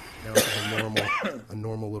 hours. Now she's a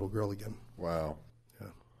normal little girl again. Wow. Yeah.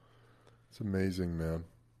 It's amazing, man.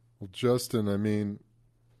 Well, Justin, I mean,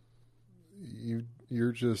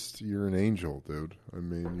 you're an angel, dude. I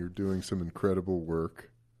mean, you're doing some incredible work,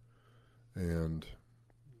 and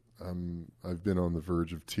I've been on the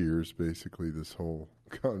verge of tears basically this whole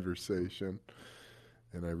conversation,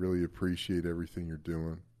 and I really appreciate everything you're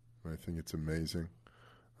doing. I think it's amazing.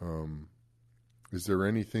 Is there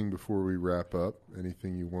anything before we wrap up,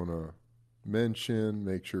 anything you want to mention,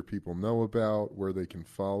 make sure people know about, where they can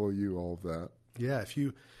follow you, all of that? Yeah, if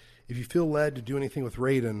you feel led to do anything with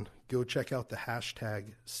Radon, go check out the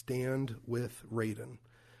hashtag #StandWithRadon.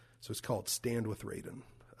 So it's called Stand with Radon.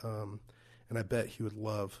 And I bet he would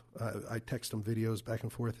love. I text him videos back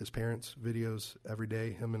and forth, his parents' videos every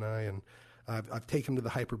day, him and I. And I've taken him to the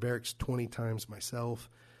hyperbarics 20 times myself.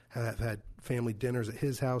 I've had family dinners at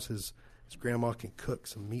his house. His grandma can cook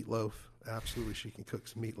some meatloaf. Absolutely, she can cook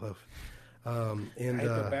some meatloaf. And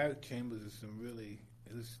Hyperbaric chambers is some really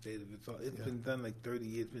illustrative. It's been done like 30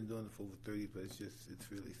 years. Been doing it for over 30, but it's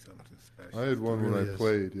really something special. I had one when I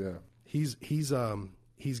played, yeah. He's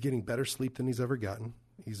getting better sleep than he's ever gotten.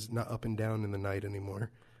 He's not up and down in the night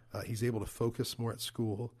anymore. He's able to focus more at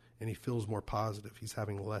school, and he feels more positive. He's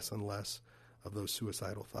having less and less of those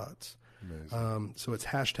suicidal thoughts. Amazing. So it's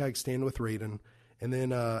hashtag Stand with Radon. And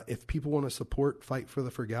then if people want to support Fight for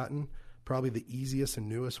the Forgotten, probably the easiest and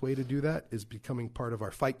newest way to do that is becoming part of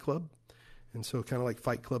our Fight Club. And so kind of like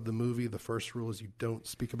Fight Club, the movie, the first rule is you don't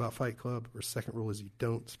speak about Fight Club, or second rule is you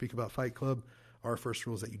don't speak about Fight Club. Our first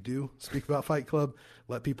rule is that you do speak about Fight Club.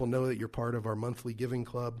 Let people know that you're part of our monthly giving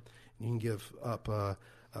club. And you can give up a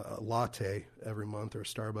latte every month or a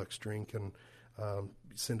Starbucks drink, and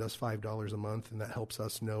send us $5 a month, and that helps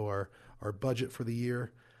us know our budget for the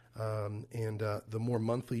year. And the more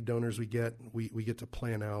monthly donors we get to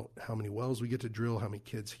plan out how many wells we get to drill, how many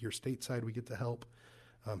kids here stateside we get to help,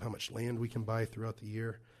 how much land we can buy throughout the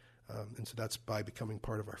year. And so that's by becoming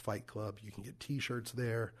part of our Fight Club. You can get T-shirts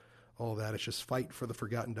there. All that. It's just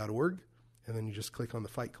fightfortheforgotten.org. and then you just click on the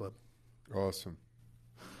Fight Club. Awesome.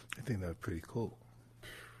 I think that's pretty cool.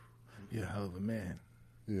 You're a hell of a man.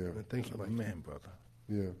 Yeah. And thank you, Hell of Mike. a man, brother.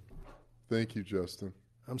 Yeah. Thank you, Justin.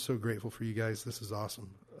 I'm so grateful for you guys. This is awesome.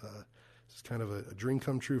 It's kind of a dream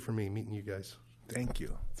come true for me, meeting you guys. Thank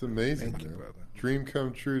you. It's amazing, Thank you, man. brother. Dream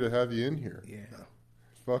come true to have you in here. Yeah.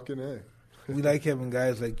 Fucking A. We like having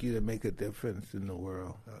guys like you that make a difference in the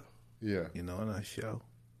world, Yeah. you know, on our show.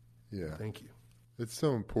 Yeah. Thank you. It's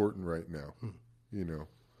so important right now. You know,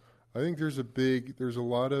 I think there's a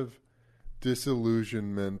lot of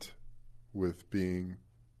disillusionment with being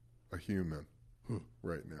a human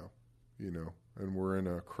right now, you know, and we're in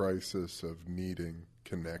a crisis of needing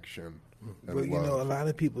connection and But, you love. know, a lot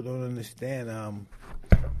of people don't understand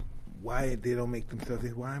why they don't make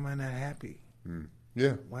themselves, why am I not happy?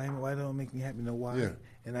 Yeah. Why don't it make me happy? No, why? Yeah.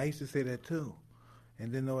 And I used to say that too.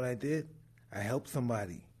 And then know what I did? I helped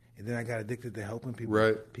somebody. And then I got addicted to helping people.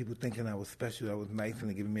 Right. People thinking I was special, I was nice, and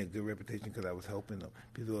they giving me a good reputation because I was helping them.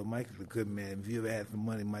 People said, well, Mike is a good man. If you ever had some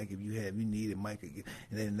money, Mike, if you need it, Mike.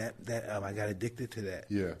 And then I got addicted to that.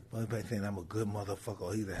 Yeah. Everybody saying I'm a good motherfucker.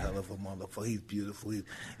 Oh, he's a hell of a motherfucker. He's beautiful.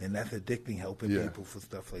 And that's addicting, helping Yeah. people for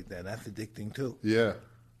stuff like that. That's addicting too. Yeah.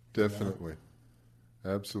 Definitely.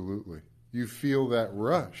 Absolutely. You feel that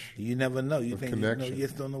rush. You never know. You Of think connection. you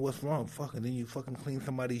just don't know what's wrong. Fucking then you fucking clean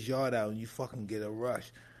somebody's yard out and you fucking get a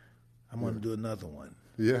rush. I'm gonna do another one.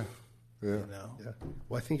 Yeah. Yeah. You know. Yeah.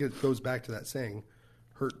 Well, I think it goes back to that saying,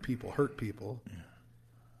 hurt people,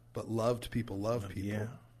 but loved people love people.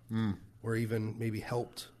 Yeah. Or even maybe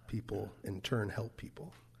helped people in turn help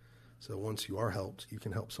people. So once you are helped, you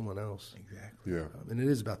can help someone else. Exactly. Yeah. And it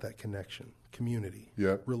is about that connection, community,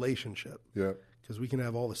 Yeah. relationship. Yeah. Because we can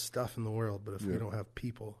have all the stuff in the world, but if we Yeah. don't have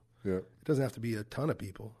people, Yeah. it doesn't have to be a ton of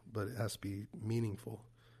people, but it has to be meaningful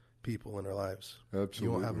people in our lives. Absolutely.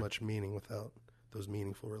 You won't have much meaning without those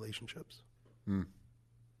meaningful relationships.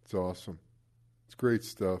 It's awesome. It's great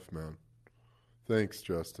stuff, man. Thanks,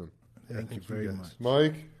 Justin. Yeah, Thank you very guys. much.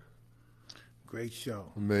 Mike, Great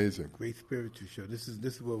show. amazing. Great spiritual show. This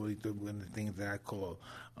is what we do. One of the things that I call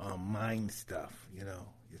mind stuff. You know,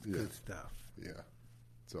 it's good stuff. Yeah.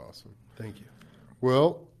 It's awesome. Thank you.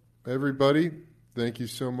 Well, everybody, thank you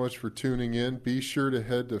so much for tuning in. Be sure to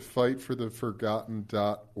head to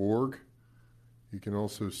fightfortheforgotten.org. You can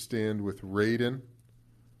also stand with Raiden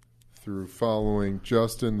through following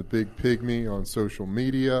Justin the Big Pygmy on social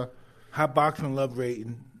media. Hot boxing, love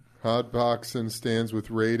rating. Hot Boxing stands with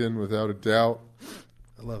Raiden without a doubt.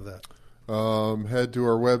 I love that. Head to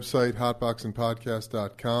our website,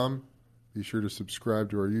 hotboxingpodcast.com. Be sure to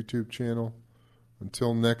subscribe to our YouTube channel.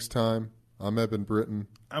 Until next time, I'm Eben Britton,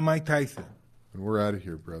 I'm Mike Tyson. and we're out of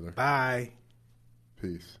here, brother. Bye.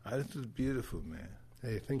 Peace. Oh, this is beautiful, man.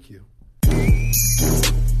 Hey, thank you.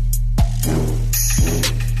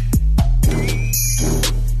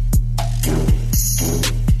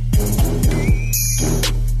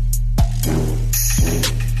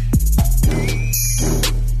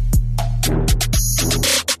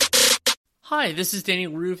 Hi, this is Danny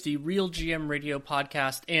LaRue of the Real GM Radio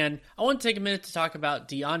podcast, and I want to take a minute to talk about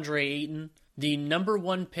DeAndre Ayton, the number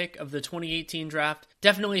one pick of the 2018 draft.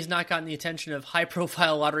 Definitely has not gotten the attention of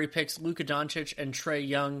high-profile lottery picks Luka Doncic and Trae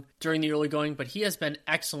Young during the early going, but he has been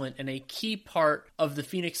excellent and a key part of the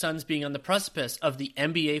Phoenix Suns being on the precipice of the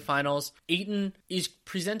NBA Finals. Ayton is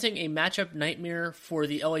presenting a matchup nightmare for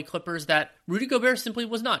the LA Clippers that Rudy Gobert simply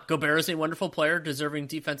was not. Gobert is a wonderful player, deserving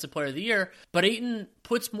Defensive Player of the Year, but Ayton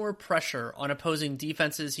puts more pressure on opposing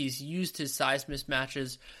defenses. He's used his size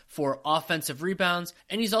mismatches for offensive rebounds,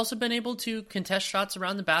 and he's also been able to contest shots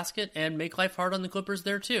around the basket and make life hard on the Clippers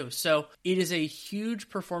there too. So it is a huge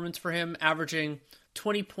performance for him, averaging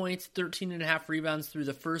 20 points, 13.5 rebounds through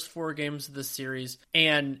the first 4 games of the series.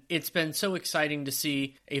 And it's been so exciting to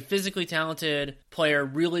see a physically talented player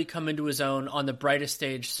really come into his own on the brightest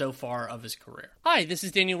stage so far of his career. Hi, this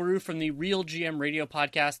is Daniel LaRue from the Real GM Radio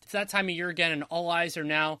podcast. It's that time of year again, and all eyes are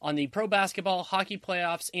now on the pro basketball, hockey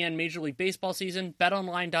playoffs, and Major League Baseball season.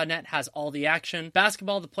 BetOnline.net has all the action.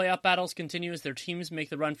 Basketball, the playoff battles continue as their teams make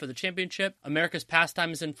the run for the championship. America's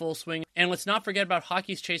pastime is in full swing. And let's not forget about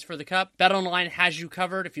hockey's chase for the cup. BetOnline has you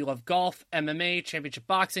covered. If you love golf, MMA, championship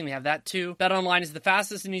boxing, they have that too. BetOnline is the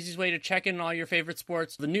fastest and easiest way to check in on all your favorite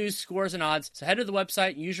sports, the news, scores, and odds. So head to the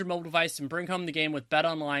website, use your mobile device, and bring home the game with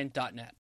BetOnline.net.